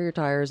 Taking care of your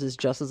tires is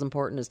just as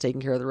important as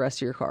taking care of the rest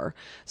of your car.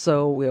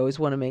 So we always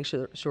want to make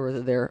sure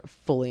that they're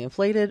fully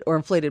inflated or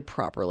inflated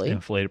properly.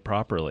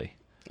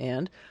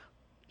 And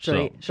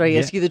should I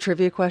ask you the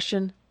trivia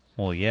question?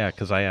 Well, yeah,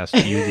 because I asked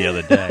you the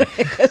other day.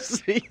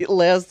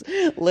 last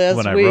when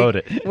week, I wrote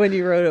it. When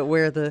you wrote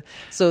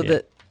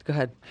it, go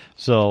ahead.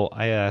 So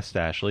I asked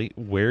Ashley,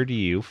 where do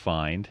you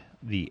find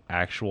the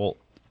actual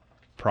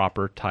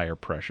proper tire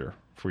pressure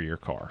for your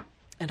car?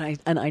 And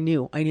I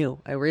knew.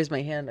 I raised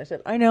my hand. I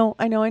said, I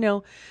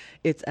know.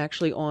 It's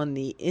actually on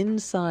the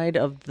inside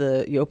of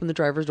you open the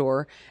driver's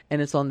door, and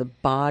it's on the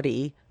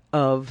body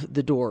of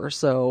the door,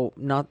 so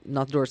not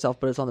the door itself,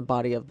 but it's on the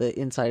body of the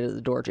inside of the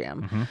door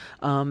jamb.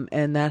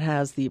 And that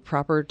has the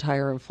proper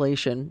tire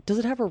inflation. Does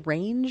it have a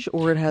range,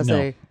 or it has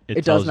it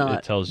does not?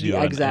 It tells you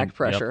the exact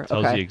pressure. It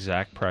tells the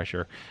exact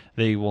pressure.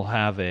 They will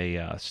have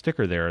a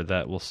sticker there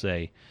that will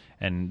say,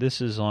 and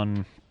this is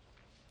on.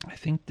 I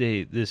think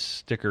this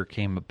sticker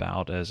came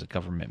about as a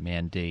government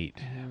mandate,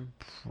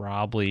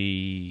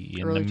 probably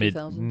in early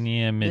the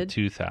mid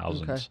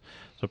 2000s. Okay.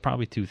 So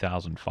probably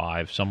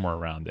 2005, somewhere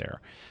around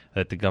there,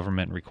 that the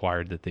government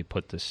required that they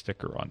put this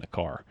sticker on the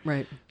car.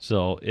 Right.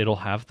 So it'll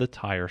have the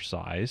tire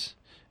size,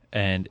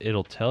 and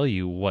it'll tell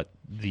you what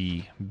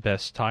the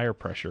best tire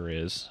pressure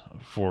is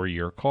for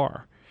your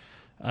car.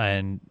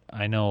 And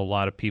I know a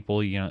lot of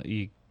people,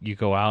 you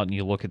go out and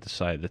you look at the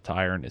side of the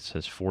tire and it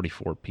says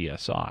 44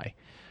 PSI.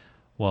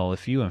 Well,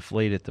 if you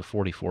inflate it to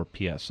 44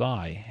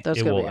 PSI,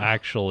 it will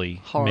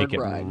actually make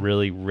it a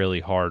really, really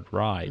hard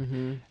ride.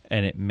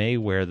 And it may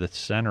wear the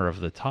center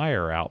of the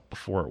tire out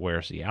before it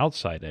wears the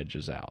outside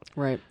edges out.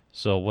 Right.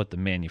 So what the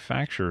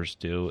manufacturers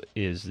do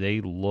is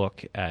they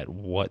look at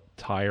what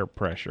tire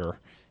pressure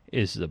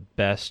is the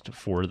best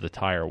for the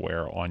tire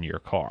wear on your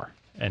car,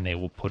 and they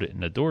will put it in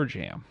the door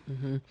jamb.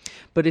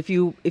 But if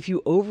you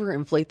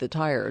overinflate the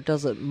tire, it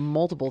does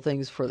multiple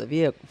things for the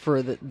vehicle,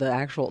 for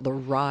the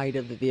ride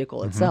of the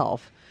vehicle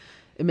itself.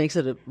 It makes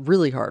it a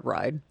really hard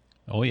ride.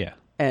 Oh yeah,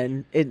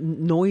 and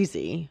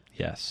noisy.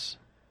 Yes,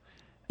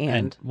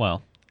 and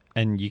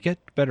you get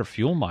better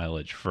fuel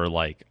mileage for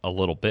like a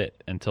little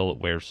bit until it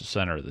wears the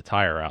center of the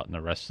tire out and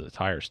the rest of the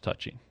tire's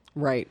touching.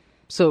 Right.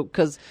 But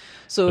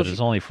it's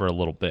only for a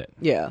little bit.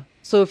 Yeah.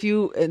 So if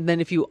you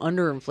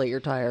underinflate your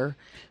tire,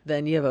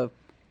 then you have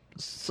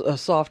a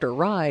softer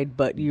ride,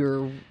 but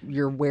you're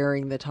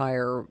wearing the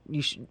tire.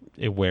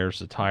 It wears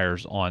the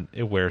tires on.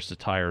 It wears the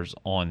tires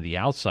on the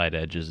outside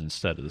edges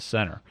instead of the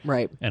center.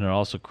 Right. And it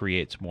also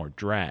creates more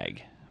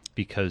drag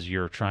because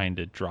you're trying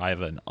to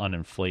drive an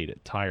uninflated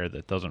tire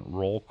that doesn't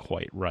roll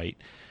quite right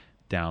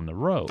down the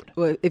road.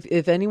 Well,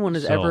 if anyone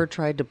has ever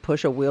tried to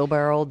push a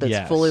wheelbarrow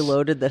that's fully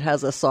loaded that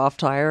has a soft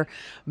tire,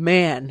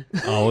 man.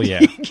 Oh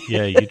yeah,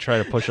 yeah. You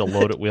try to push a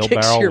loaded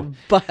wheelbarrow, your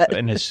butt.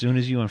 And as soon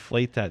as you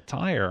inflate that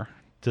tire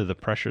to the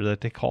pressure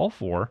that they call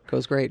for,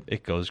 goes great.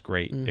 It goes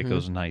great. It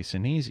goes nice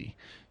and easy.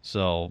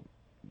 So,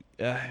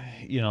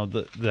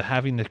 the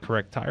having the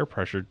correct tire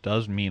pressure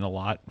does mean a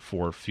lot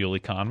for fuel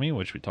economy,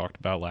 which we talked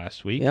about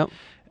last week. Yep.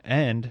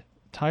 And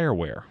tire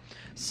wear.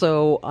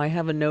 So I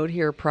have a note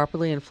here,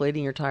 properly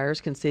inflating your tires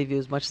can save you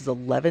as much as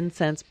 11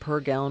 cents per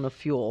gallon of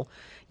fuel,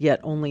 yet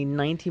only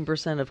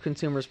 19% of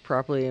consumers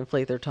properly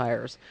inflate their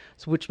tires,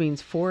 which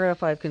means 4 out of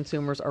 5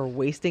 consumers are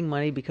wasting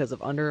money because of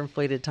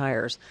underinflated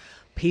tires.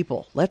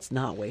 People, let's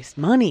not waste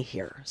money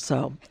here.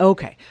 So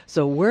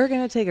we're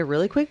going to take a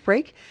really quick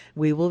break.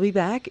 We will be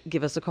back.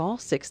 Give us a call,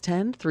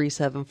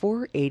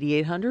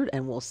 610-374-8800,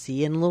 and we'll see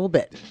you in a little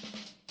bit.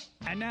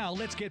 And now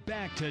let's get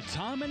back to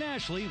Tom and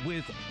Ashley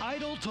with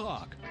Idle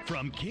Talk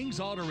from King's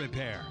Auto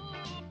Repair.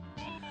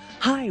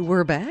 Hi,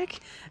 we're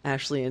back.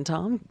 Ashley and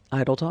Tom,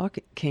 Idle Talk,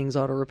 King's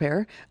Auto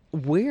Repair.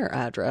 Our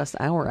address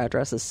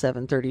is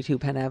 732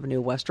 Penn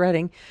Avenue, West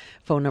Reading.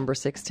 Phone number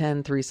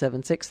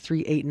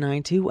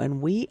 610-376-3892.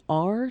 And we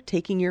are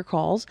taking your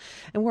calls.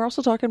 And we're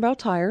also talking about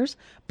tires.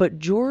 But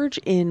George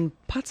in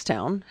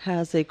Pottstown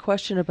has a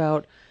question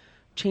about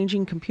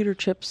changing computer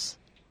chips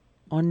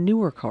on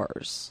newer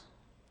cars.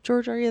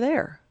 George, are you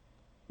there?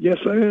 Yes,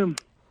 I am.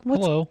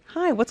 Hello.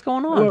 Hi, what's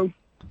going on?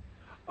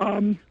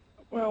 Hello.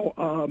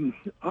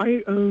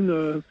 I own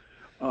a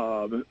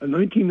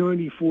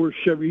 1994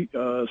 Chevy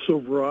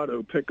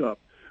Silverado pickup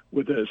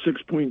with a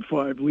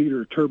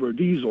 6.5-liter turbo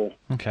diesel.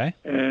 Okay.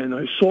 And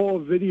I saw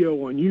a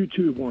video on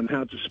YouTube on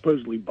how to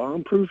supposedly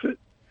bomb-proof it.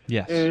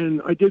 Yes.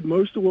 And I did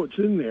most of what's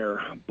in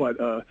there, but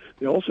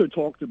they also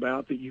talked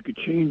about that you could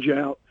change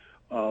out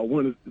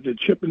one of the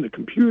chip in the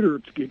computer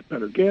to get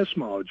better gas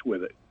mileage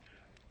with it.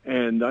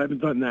 And I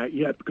haven't done that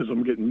yet because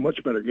I'm getting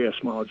much better gas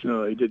mileage now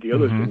than I did the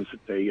other things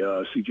that they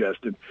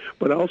suggested.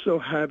 But I also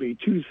have a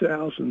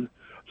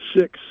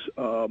 2006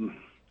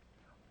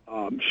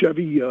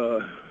 Chevy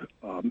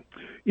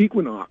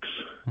Equinox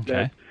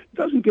that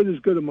doesn't get as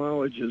good a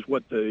mileage as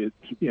what the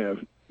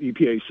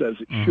EPA says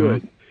it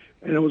should.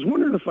 And I was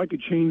wondering if I could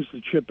change the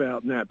chip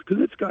out in that because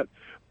it's got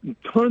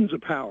tons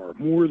of power,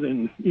 more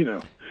than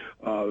it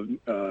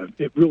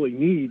really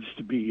needs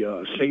to be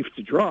safe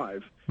to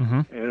drive.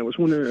 And I was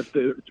wondering if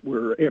there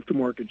were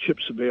aftermarket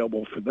chips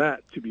available for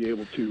that to be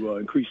able to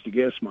increase the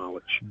gas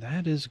mileage.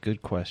 That is a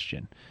good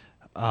question.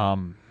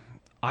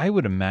 I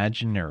would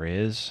imagine there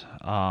is.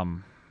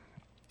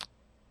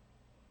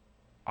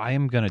 I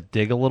am going to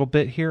dig a little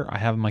bit here. I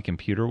have my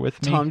computer with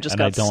me. Tom just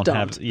got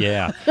stumped.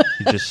 You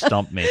just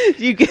stumped me.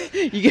 You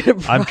get a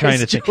prize, I'm trying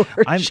to think.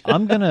 George.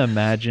 I'm going to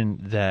imagine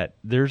that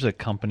there's a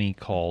company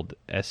called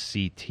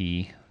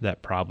SCT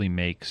that probably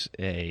makes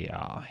a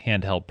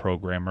handheld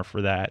programmer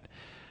for that.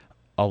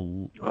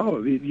 You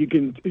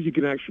can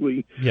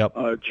actually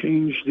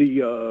change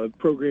the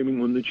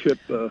programming on the chip.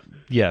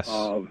 Yes,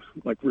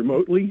 like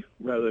remotely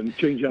rather than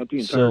change out the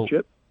entire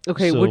chip.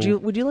 Okay, would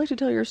you like to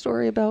tell your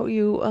story about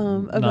you?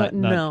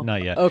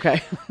 Not yet. Okay.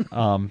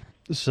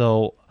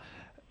 So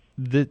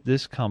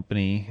this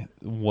company,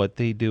 what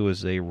they do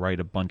is they write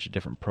a bunch of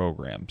different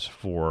programs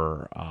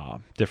for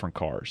different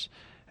cars,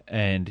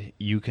 and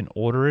you can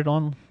order it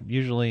on.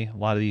 Usually, a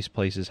lot of these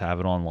places have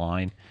it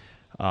online.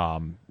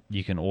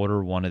 You can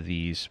order one of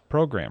these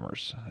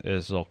programmers,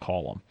 as they'll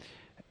call them,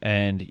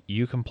 and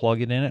you can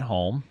plug it in at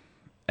home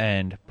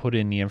and put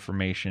in the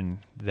information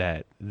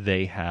that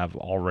they have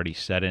already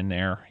set in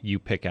there. You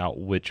pick out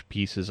which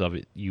pieces of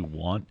it you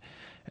want,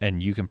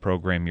 and you can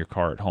program your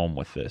car at home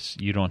with this.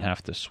 You don't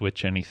have to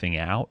switch anything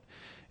out.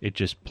 It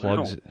just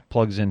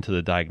plugs into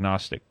the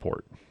diagnostic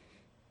port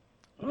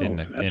in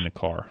the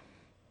car.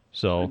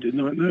 So I did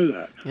not know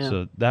that. Yeah.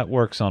 So that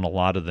works on a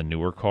lot of the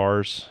newer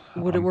cars.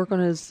 Would it work on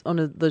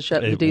the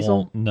Chevy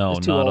diesel? No,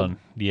 not old. on.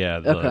 Yeah,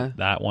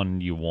 that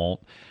one you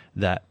won't.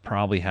 That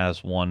probably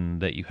has one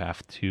that you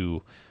have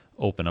to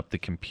open up the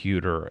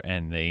computer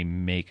and they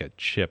make a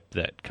chip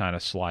that kind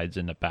of slides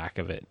in the back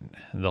of it.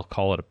 They'll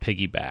call it a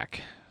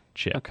piggyback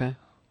chip. Okay.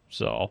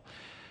 So.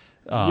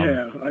 They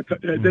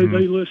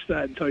list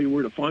that and tell you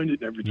where to find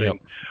it and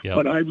everything. Yep.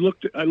 But I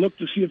looked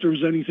to see if there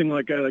was anything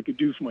like that I could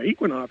do for my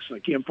Equinox, and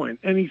I can't find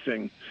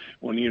anything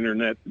on the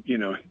internet,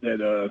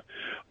 that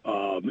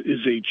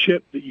is a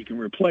chip that you can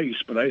replace.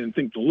 But I didn't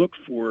think to look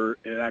for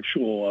an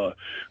actual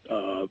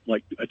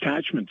like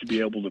attachment to be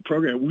able to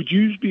program. Would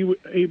you be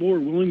able or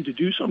willing to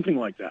do something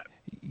like that?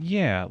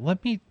 Yeah,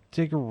 let me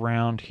dig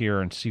around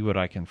here and see what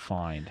I can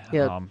find.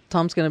 Yeah,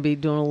 Tom's going to be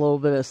doing a little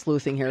bit of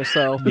sleuthing here,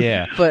 so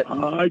yeah. But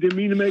I didn't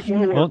mean to make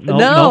more work.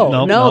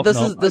 No, this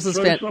is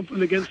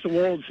something against the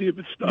wall and see if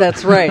it's stuck.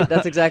 That's right.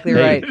 That's exactly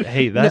right.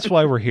 Hey, that's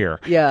why we're here.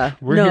 Yeah,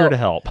 we're here to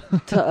help.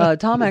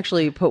 Tom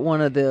actually put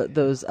one of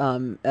those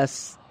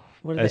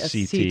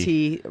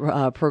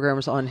SCT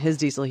programs on his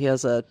diesel. He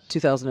has a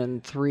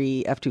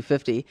 2003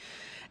 F250.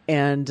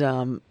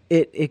 And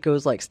it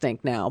goes like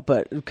stink now,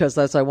 but because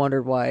I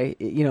wondered why,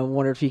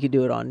 wondered if you could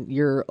do it on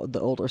the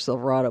older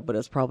Silverado, but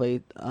it's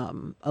probably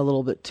a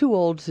little bit too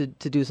old to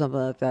do something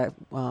like that.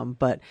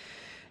 But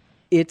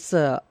it's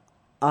the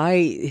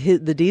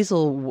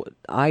diesel.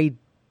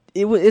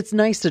 It's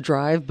nice to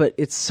drive, but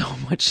it's so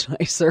much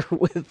nicer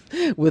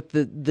with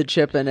the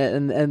chip in it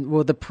and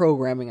with the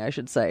programming, I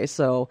should say.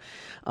 So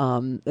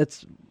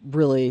it's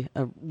really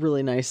a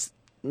really nice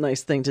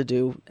thing to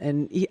do.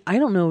 And I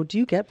don't know, do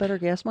you get better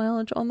gas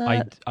mileage on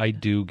that? I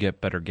do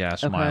get better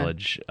gas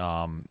mileage.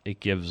 It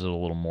gives it a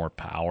little more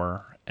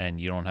power,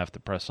 and you don't have to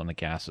press on the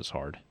gas as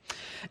hard.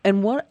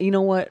 And what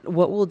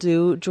we'll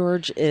do,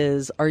 George,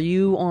 is, are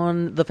you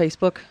on the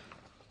Facebook?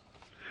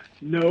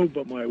 No,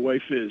 but my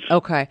wife is.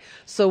 Okay,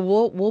 so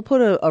we'll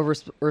put a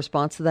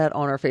response to that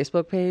on our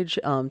Facebook page.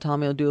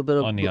 Tommy will do a bit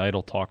of on the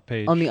Idle Talk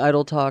page. On the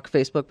Idle Talk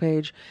Facebook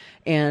page,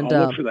 and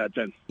I'll look for that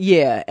then.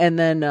 Yeah, and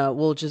then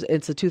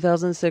it's a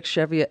 2006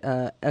 Chevy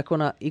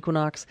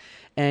Equinox,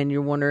 and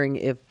you're wondering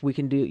if you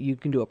can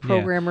do a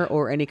programmer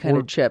or any kind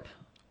of chip,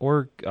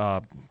 or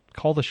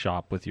call the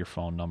shop with your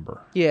phone number.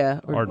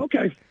 Yeah.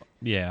 Okay.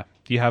 Yeah.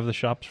 Do you have the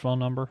shop's phone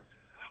number?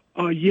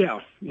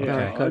 Yeah.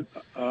 Okay.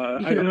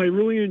 And I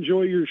really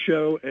enjoy your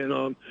show,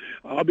 and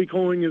I'll be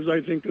calling as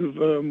I think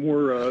of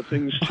more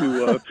things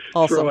to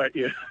awesome. throw at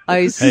you.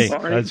 Hey,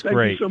 right, that's thank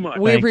great. You so much.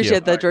 We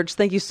appreciate that, George.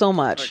 Thank you so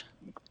much.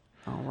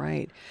 All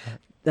right.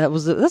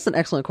 That's an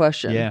excellent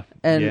question. Yeah.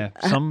 And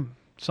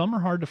some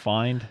are hard to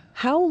find.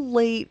 How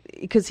late?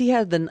 Because he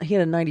had a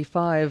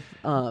 95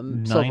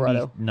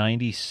 Silverado.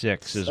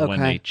 96 is when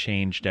they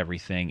changed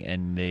everything,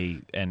 and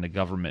the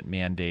government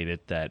mandated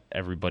that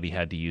everybody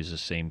had to use the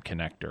same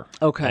connector.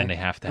 Okay. And they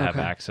have to have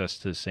access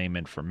to the same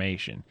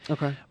information.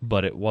 Okay.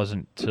 But it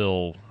wasn't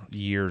till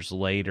years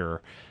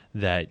later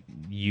that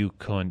you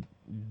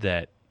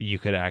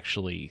could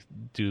actually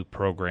do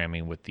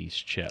programming with these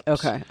chips.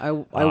 Okay. I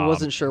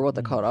wasn't sure what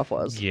the cutoff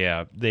was.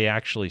 Yeah. They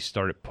actually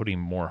started putting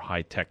more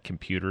high-tech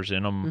computers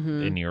in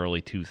them in the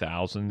early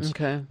 2000s.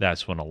 Okay.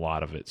 That's when a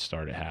lot of it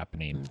started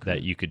happening,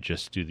 that you could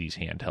just do these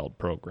handheld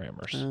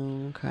programmers.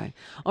 Okay.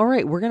 All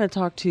right. We're going to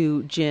talk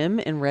to Jim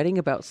in Reading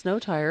about snow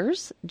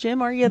tires.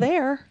 Jim, are you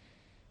there?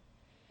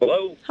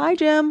 Hello. Hi,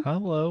 Jim.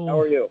 Hello. How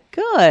are you?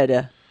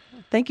 Good.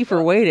 Thank you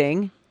for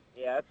waiting.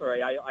 Yeah, that's all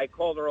right. I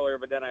called earlier,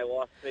 but then I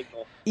lost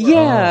signal.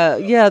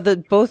 Yeah.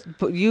 Both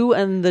you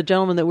and the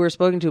gentleman that we were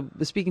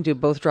speaking to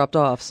both dropped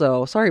off.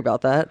 So sorry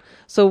about that.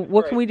 So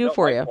what can we do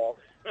for you?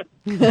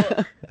 You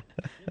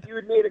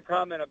had made a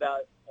comment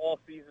about all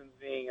seasons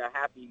being a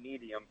happy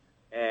medium,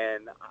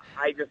 and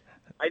I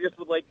just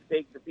would like to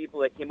take the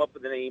people that came up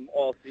with the name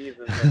All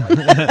Seasons.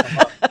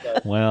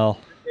 And well,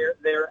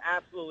 they're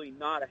absolutely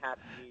not a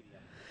happy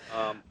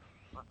medium.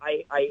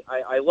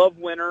 I love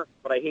winter,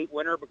 but I hate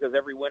winter because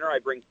every winter I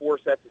bring 4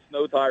 sets of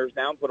snow tires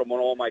down, put them on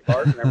all my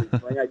cars, and every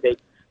spring I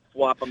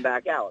swap them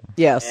back out.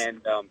 Yes.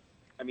 And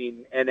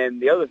and then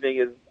the other thing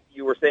is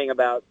you were saying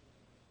about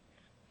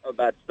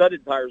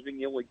studded tires being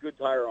the only good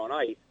tire on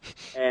ice,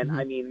 and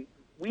I mean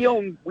we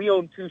own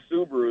 2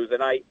 Subarus,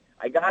 and I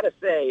gotta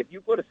say if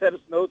you put a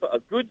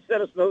good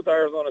set of snow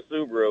tires on a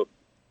Subaru,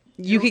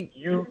 you can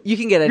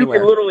get anywhere.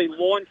 You can literally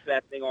launch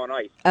that thing on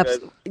ice.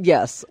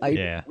 Yes.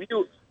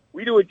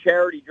 We do a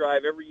charity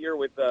drive every year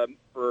with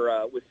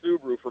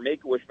Subaru for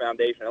Make-A-Wish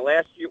Foundation. And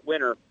last year,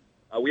 winter,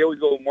 we always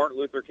go Martin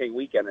Luther King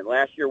weekend. And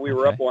last year we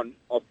were up on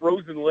a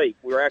frozen lake.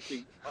 We were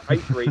actually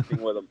ice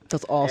racing with them.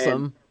 That's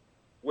awesome. And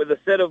with a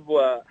set of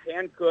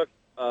hand-cooked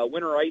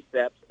winter ice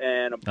steps,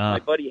 and my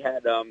buddy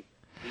had the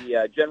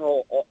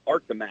General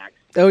Arctimax.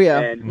 Oh, yeah.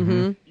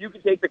 And you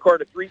could take the car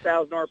to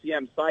 3,000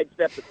 RPM,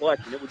 sidestep the clutch,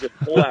 and it would just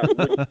pull out and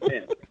wouldn't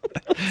spin.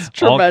 It's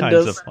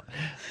tremendous.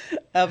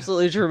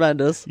 Absolutely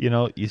tremendous.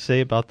 You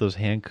say about those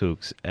hand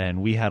kooks,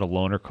 and we had a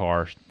loaner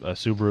car, a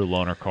Subaru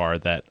loaner car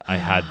that I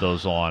had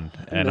those on,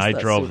 and I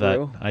drove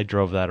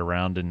that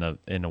around in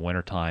the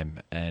wintertime,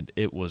 and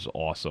it was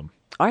awesome.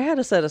 I had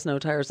a set of snow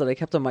tires that I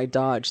kept on my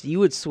Dodge. You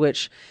would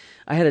switch.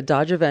 I had a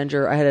Dodge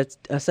Avenger. I had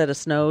a set of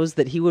snows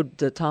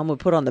that Tom would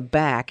put on the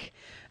back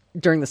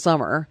during the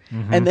summer,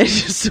 and then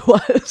just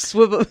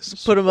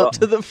put them up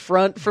to the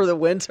front for the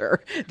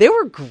winter. They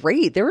were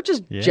great. They were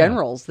just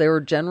generals. They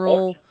were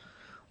general.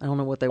 I don't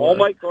know what they were. All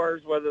my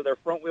cars, whether they're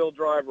front-wheel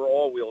drive or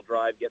all-wheel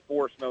drive, get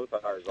 4 snow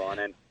tires on.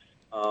 And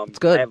it's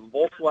good. I have a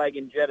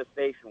Volkswagen Jetta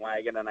station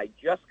wagon, and I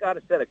just got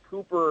a set of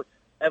Cooper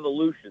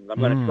Evolutions. I'm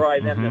going to try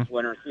them this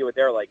winter and see what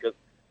they're like. Because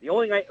the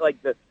only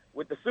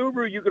with the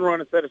Subaru, you can run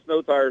a set of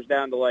snow tires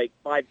down to like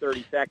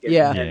 5/30 seconds,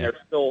 and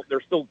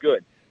they're still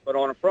good. But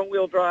on a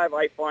front-wheel drive,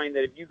 I find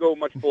that if you go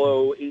much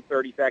below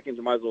 8/30 seconds,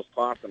 you might as well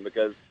toss them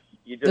because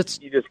you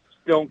just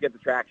don't get the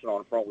traction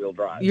on front wheel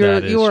drive. You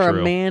are true.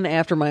 a man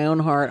after my own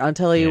heart. I'll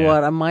tell you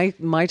Yeah. what,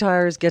 my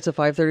tires get to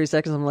 530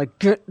 seconds. I'm like,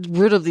 get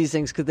rid of these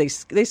things because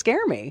they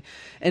scare me.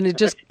 And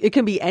it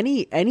can be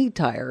any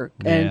tire.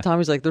 And Yeah.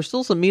 Tommy's like, there's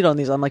still some meat on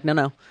these. I'm like,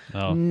 no.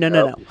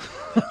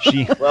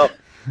 She, Well,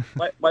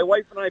 my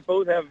wife and I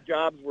both have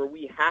jobs where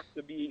we have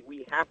to be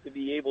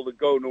able to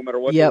go no matter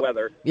what Yep. the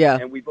weather. Yeah.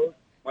 And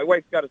my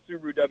wife's got a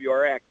Subaru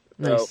WRX,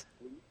 so Nice.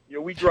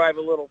 we drive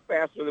a little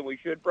faster than we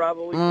should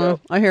probably. So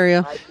I hear you.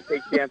 I have to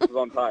take chances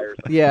on tires.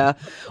 Yeah.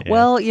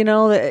 Well,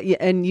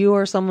 and you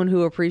are someone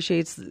who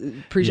appreciates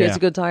Yeah. a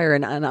good tire,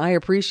 and I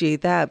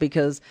appreciate that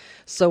because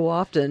so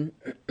often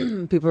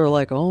people are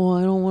like, "Oh,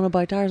 I don't want to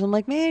buy tires." I'm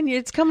like, "Man,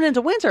 it's coming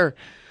into winter.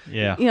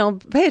 yeah.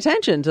 Pay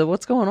attention to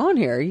what's going on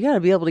here. You got to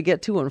be able to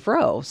get to and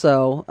fro."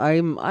 So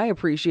I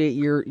appreciate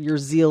your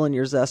zeal and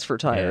your zest for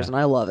tires, Yeah. and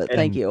I love it.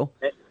 Thank you.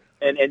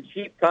 And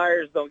cheap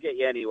tires don't get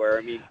you anywhere.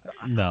 I mean,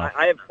 No.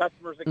 I have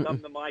customers that come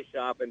to my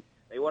shop and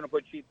they want to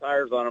put cheap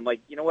tires on. I'm like,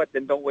 you know what?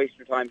 Then don't waste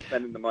your time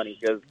spending the money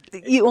because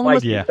You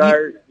almost Yeah.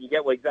 tires, you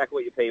get exactly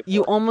what you pay for.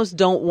 you almost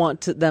don't want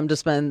them to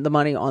spend the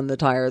money on the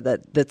tire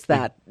that's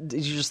that.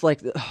 You're just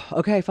like,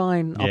 okay,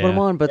 fine, I'll put them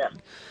Yeah. on, but Yeah.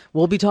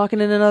 we'll be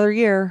talking in another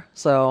year.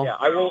 So Yeah,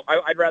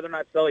 I'd rather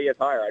not sell you a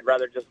tire. I'd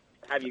rather just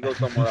have you go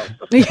somewhere else.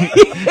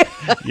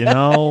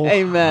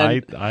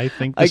 Amen. I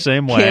think the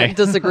same way. Can't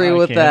disagree I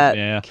with can't- that.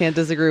 Yeah. Can't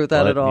disagree with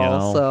that But, at all. you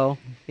know, So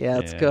yeah,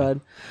 it's yeah. good.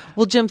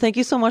 Well, Jim, thank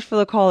you so much for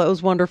the call. It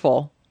was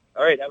wonderful.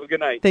 All right, have a good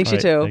night. Thanks, All you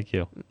right, too. Thank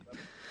you.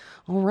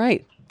 All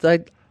right.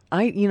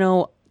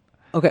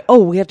 Okay. Oh,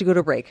 we have to go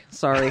to break.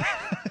 Sorry.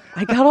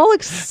 I got all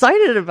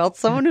excited about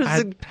someone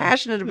who's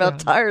passionate about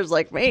tires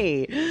like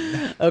me.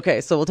 Okay,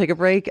 so we'll take a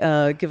break.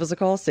 Give us a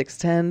call,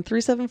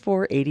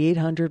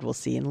 610-374-8800. We'll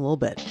see you in a little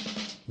bit.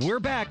 We're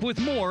back with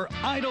more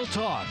Idle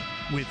Talk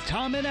with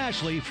Tom and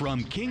Ashley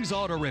from King's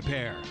Auto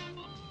Repair.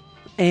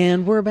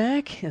 And we're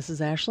back. This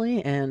is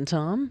Ashley and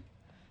Tom.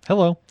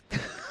 Hello.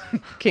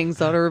 King's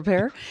Auto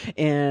Repair,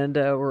 and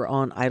we're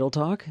on Idle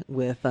Talk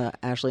with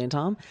Ashley and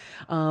Tom.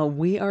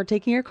 We are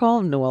taking your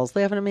call. Noel's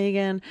laughing at me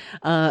again.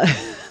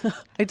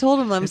 I told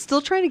him I'm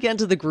still trying to get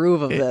into the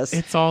groove of this.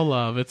 It's all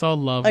love. It's all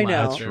love. I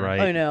know. laughter. right.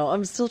 I know.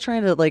 I'm still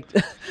trying to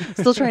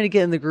still trying to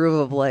get in the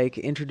groove of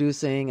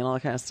introducing and all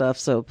that kind of stuff.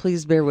 So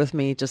please bear with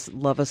me. Just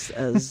love us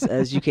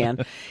as you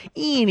can.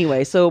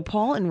 Anyway, so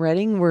Paul in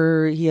Reading,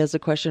 where he has a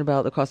question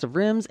about the cost of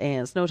rims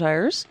and snow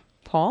tires.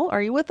 Paul,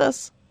 are you with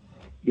us?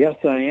 Yes,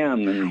 I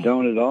am, and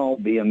don't at all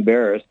be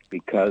embarrassed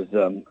because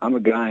I'm a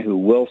guy who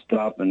will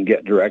stop and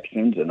get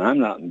directions, and I'm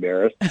not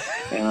embarrassed.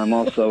 And I'm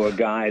also a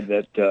guy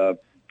that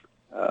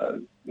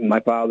my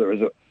father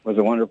was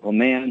a wonderful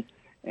man,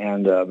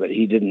 and but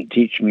he didn't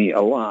teach me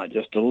a lot,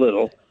 just a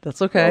little.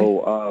 That's okay.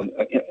 So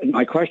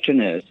my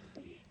question is,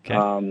 Okay.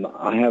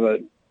 I have a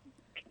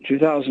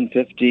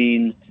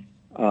 2015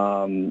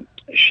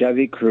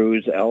 Chevy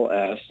Cruze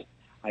LS.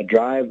 I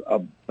drive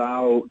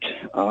about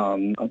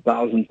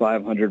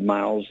 1,500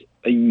 miles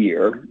a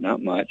year,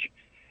 not much,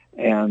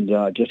 and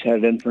just had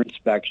it in for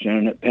inspection,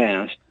 and it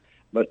passed.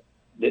 But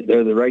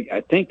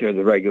I think they're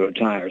the regular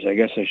tires. I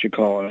guess I should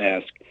call and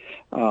ask.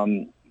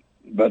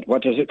 But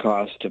what does it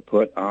cost to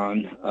put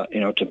on,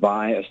 to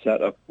buy a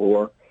set of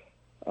 4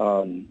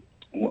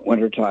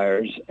 winter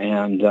tires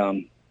and,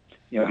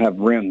 have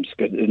rims?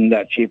 'Cause isn't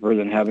that cheaper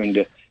than having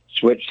to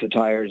switch the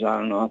tires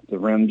on and off the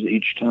rims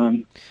each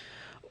time?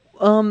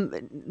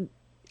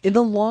 In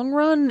the long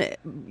run,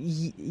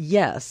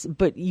 yes,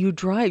 but you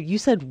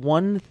said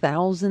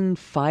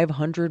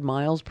 1,500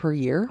 miles per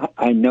year?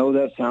 I know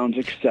that sounds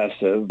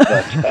excessive,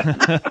 but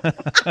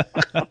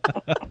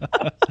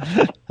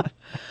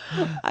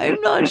I'm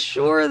not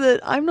sure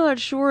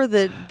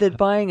that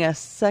buying a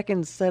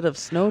second set of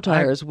snow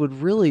tires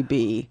would really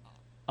be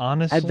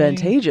Honestly,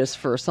 advantageous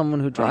for someone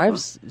who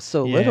drives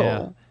so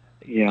little.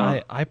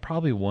 yeah. I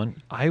probably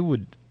wouldn't.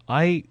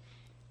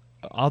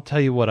 I'll tell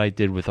you what I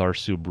did with our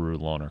Subaru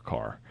loaner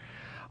car.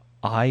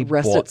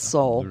 Rest its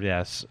soul.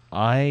 Yes,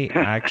 I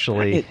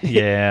actually.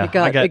 It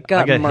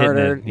got hit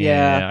murdered.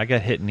 Yeah. I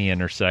got hit in the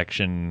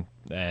intersection,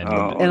 and,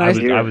 And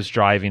I was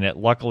driving it.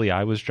 Luckily,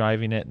 I was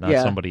driving it, not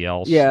Yeah. somebody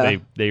else. Yeah.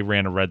 They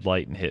ran a red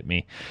light and hit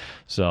me.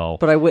 So,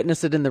 But I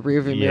witnessed it in the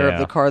rearview mirror of Yeah.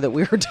 the car that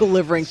we were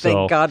delivering. So-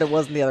 Thank God it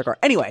wasn't the other car.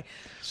 Anyway,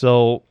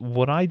 So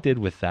what I did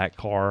with that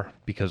car,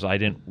 because I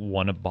didn't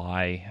want to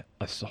buy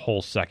a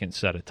whole second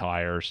set of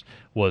tires,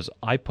 was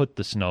I put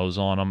the snows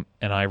on them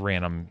and I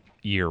ran them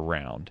year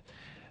round.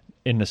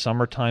 In the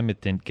summertime, it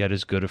didn't get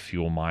as good a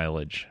fuel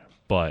mileage,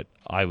 but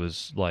I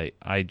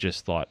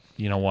just thought,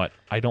 you know what?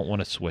 I don't want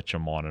to switch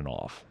them on and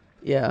off.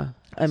 yeah.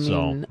 I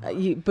So-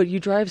 mean, but you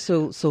drive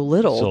so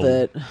little So-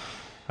 that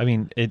I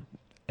mean,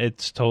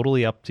 it's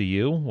totally up to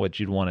you what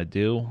you'd want to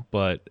do,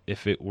 but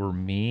if it were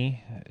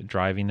me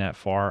driving that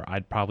far,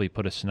 I'd probably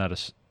put a set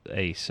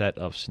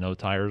of snow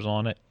tires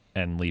on it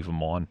and leave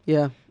them on.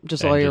 yeah,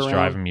 just and all year just round.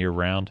 drive them year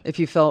round. If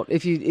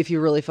you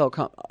really felt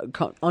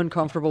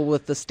uncomfortable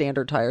with the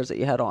standard tires that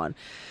you had on.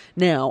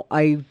 Now,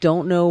 I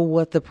don't know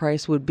what the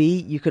price would be.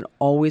 You can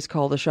always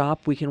call the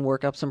shop. We can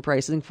work up some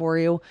pricing for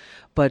you.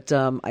 But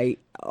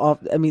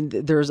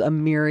there's a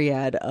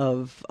myriad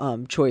of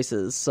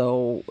choices.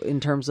 So in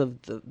terms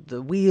of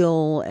the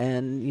wheel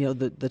and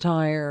the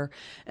tire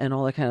and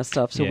all that kind of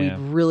stuff. So we'd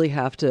really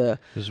have to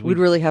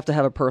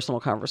have a personal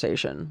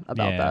conversation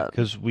about that,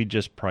 because we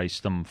just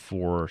priced them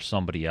for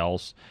somebody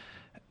else,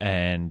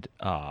 and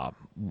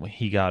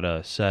he got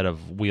a set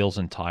of wheels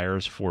and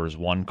tires for his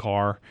one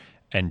car,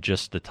 and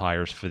just the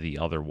tires for the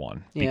other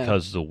one,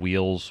 because the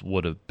wheels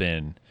would have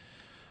been,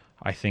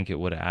 I think it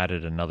would have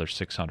added another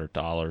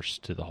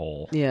 $600 to the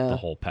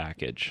whole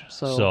package.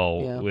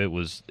 So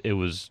it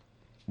was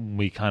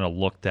we kind of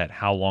looked at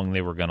how long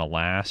they were going to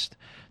last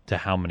to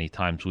how many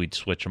times we'd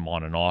switch them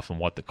on and off and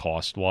what the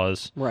cost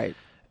was. Right.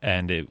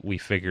 And we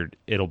figured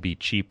it'll be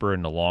cheaper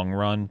in the long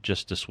run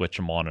just to switch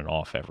them on and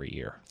off every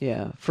year.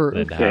 Yeah,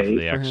 to have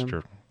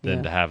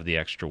the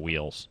extra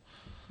wheels.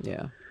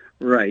 Yeah.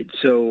 Right.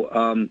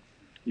 So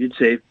you'd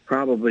say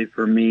probably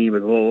for me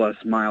with a little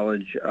less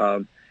mileage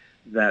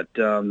that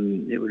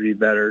it would be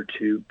better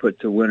to put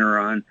the winter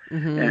on.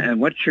 Mm-hmm.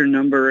 And what's your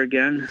number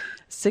again?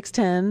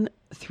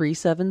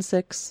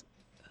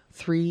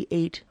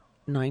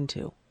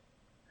 610-376-3892.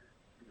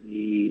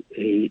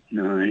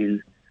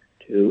 3892.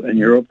 And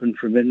you're open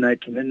from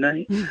midnight to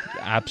midnight?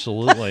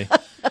 Absolutely.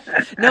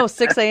 No,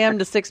 6 a.m.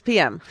 to 6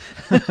 p.m.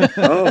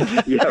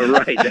 Oh, yeah,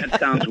 right. That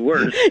sounds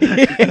worse.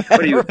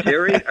 What are you,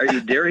 dairy? Are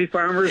you dairy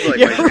farmers like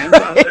my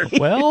grandfather?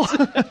 Well,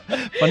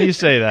 funny you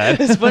say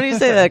that. It's funny you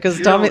say that because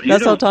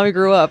that's how Tommy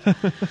grew up.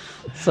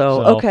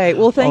 So okay.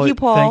 Well, thank you,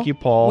 Paul. Thank you,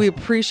 Paul. We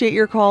appreciate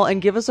your call,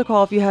 and give us a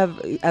call if you have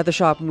at the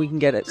shop, and we can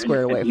get it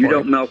squared away for you. You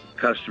don't milk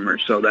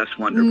customers, so that's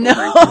wonderful.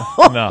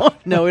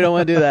 No, we don't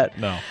want to do that.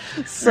 No.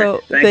 So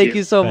thank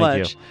you so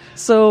much.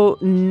 So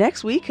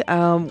next week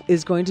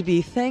is going to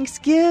be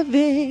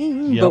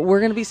Thanksgiving, but we're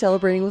going to be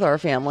celebrating with our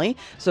family.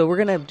 So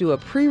we're going to do a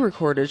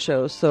pre-recorded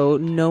show. So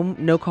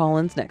no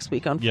call-ins next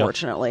week,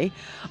 unfortunately.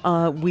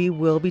 We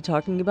will be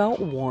talking about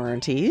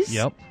warranties.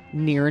 Yep.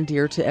 Near and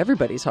dear to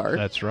everybody's heart.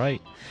 That's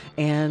right.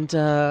 And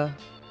so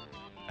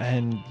we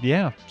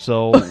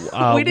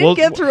didn't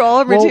get through all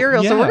our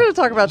material, so we're going to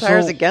talk about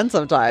tires again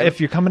sometime. If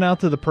you're coming out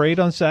to the parade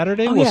on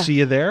Saturday, we'll see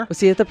you there. We'll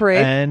see you at the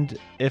parade. And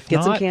if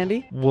get some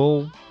candy.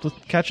 We'll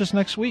catch us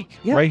next week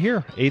right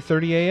here,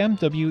 8:30 a.m.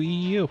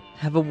 WEEU.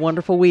 Have a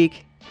wonderful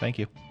week. Thank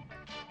you.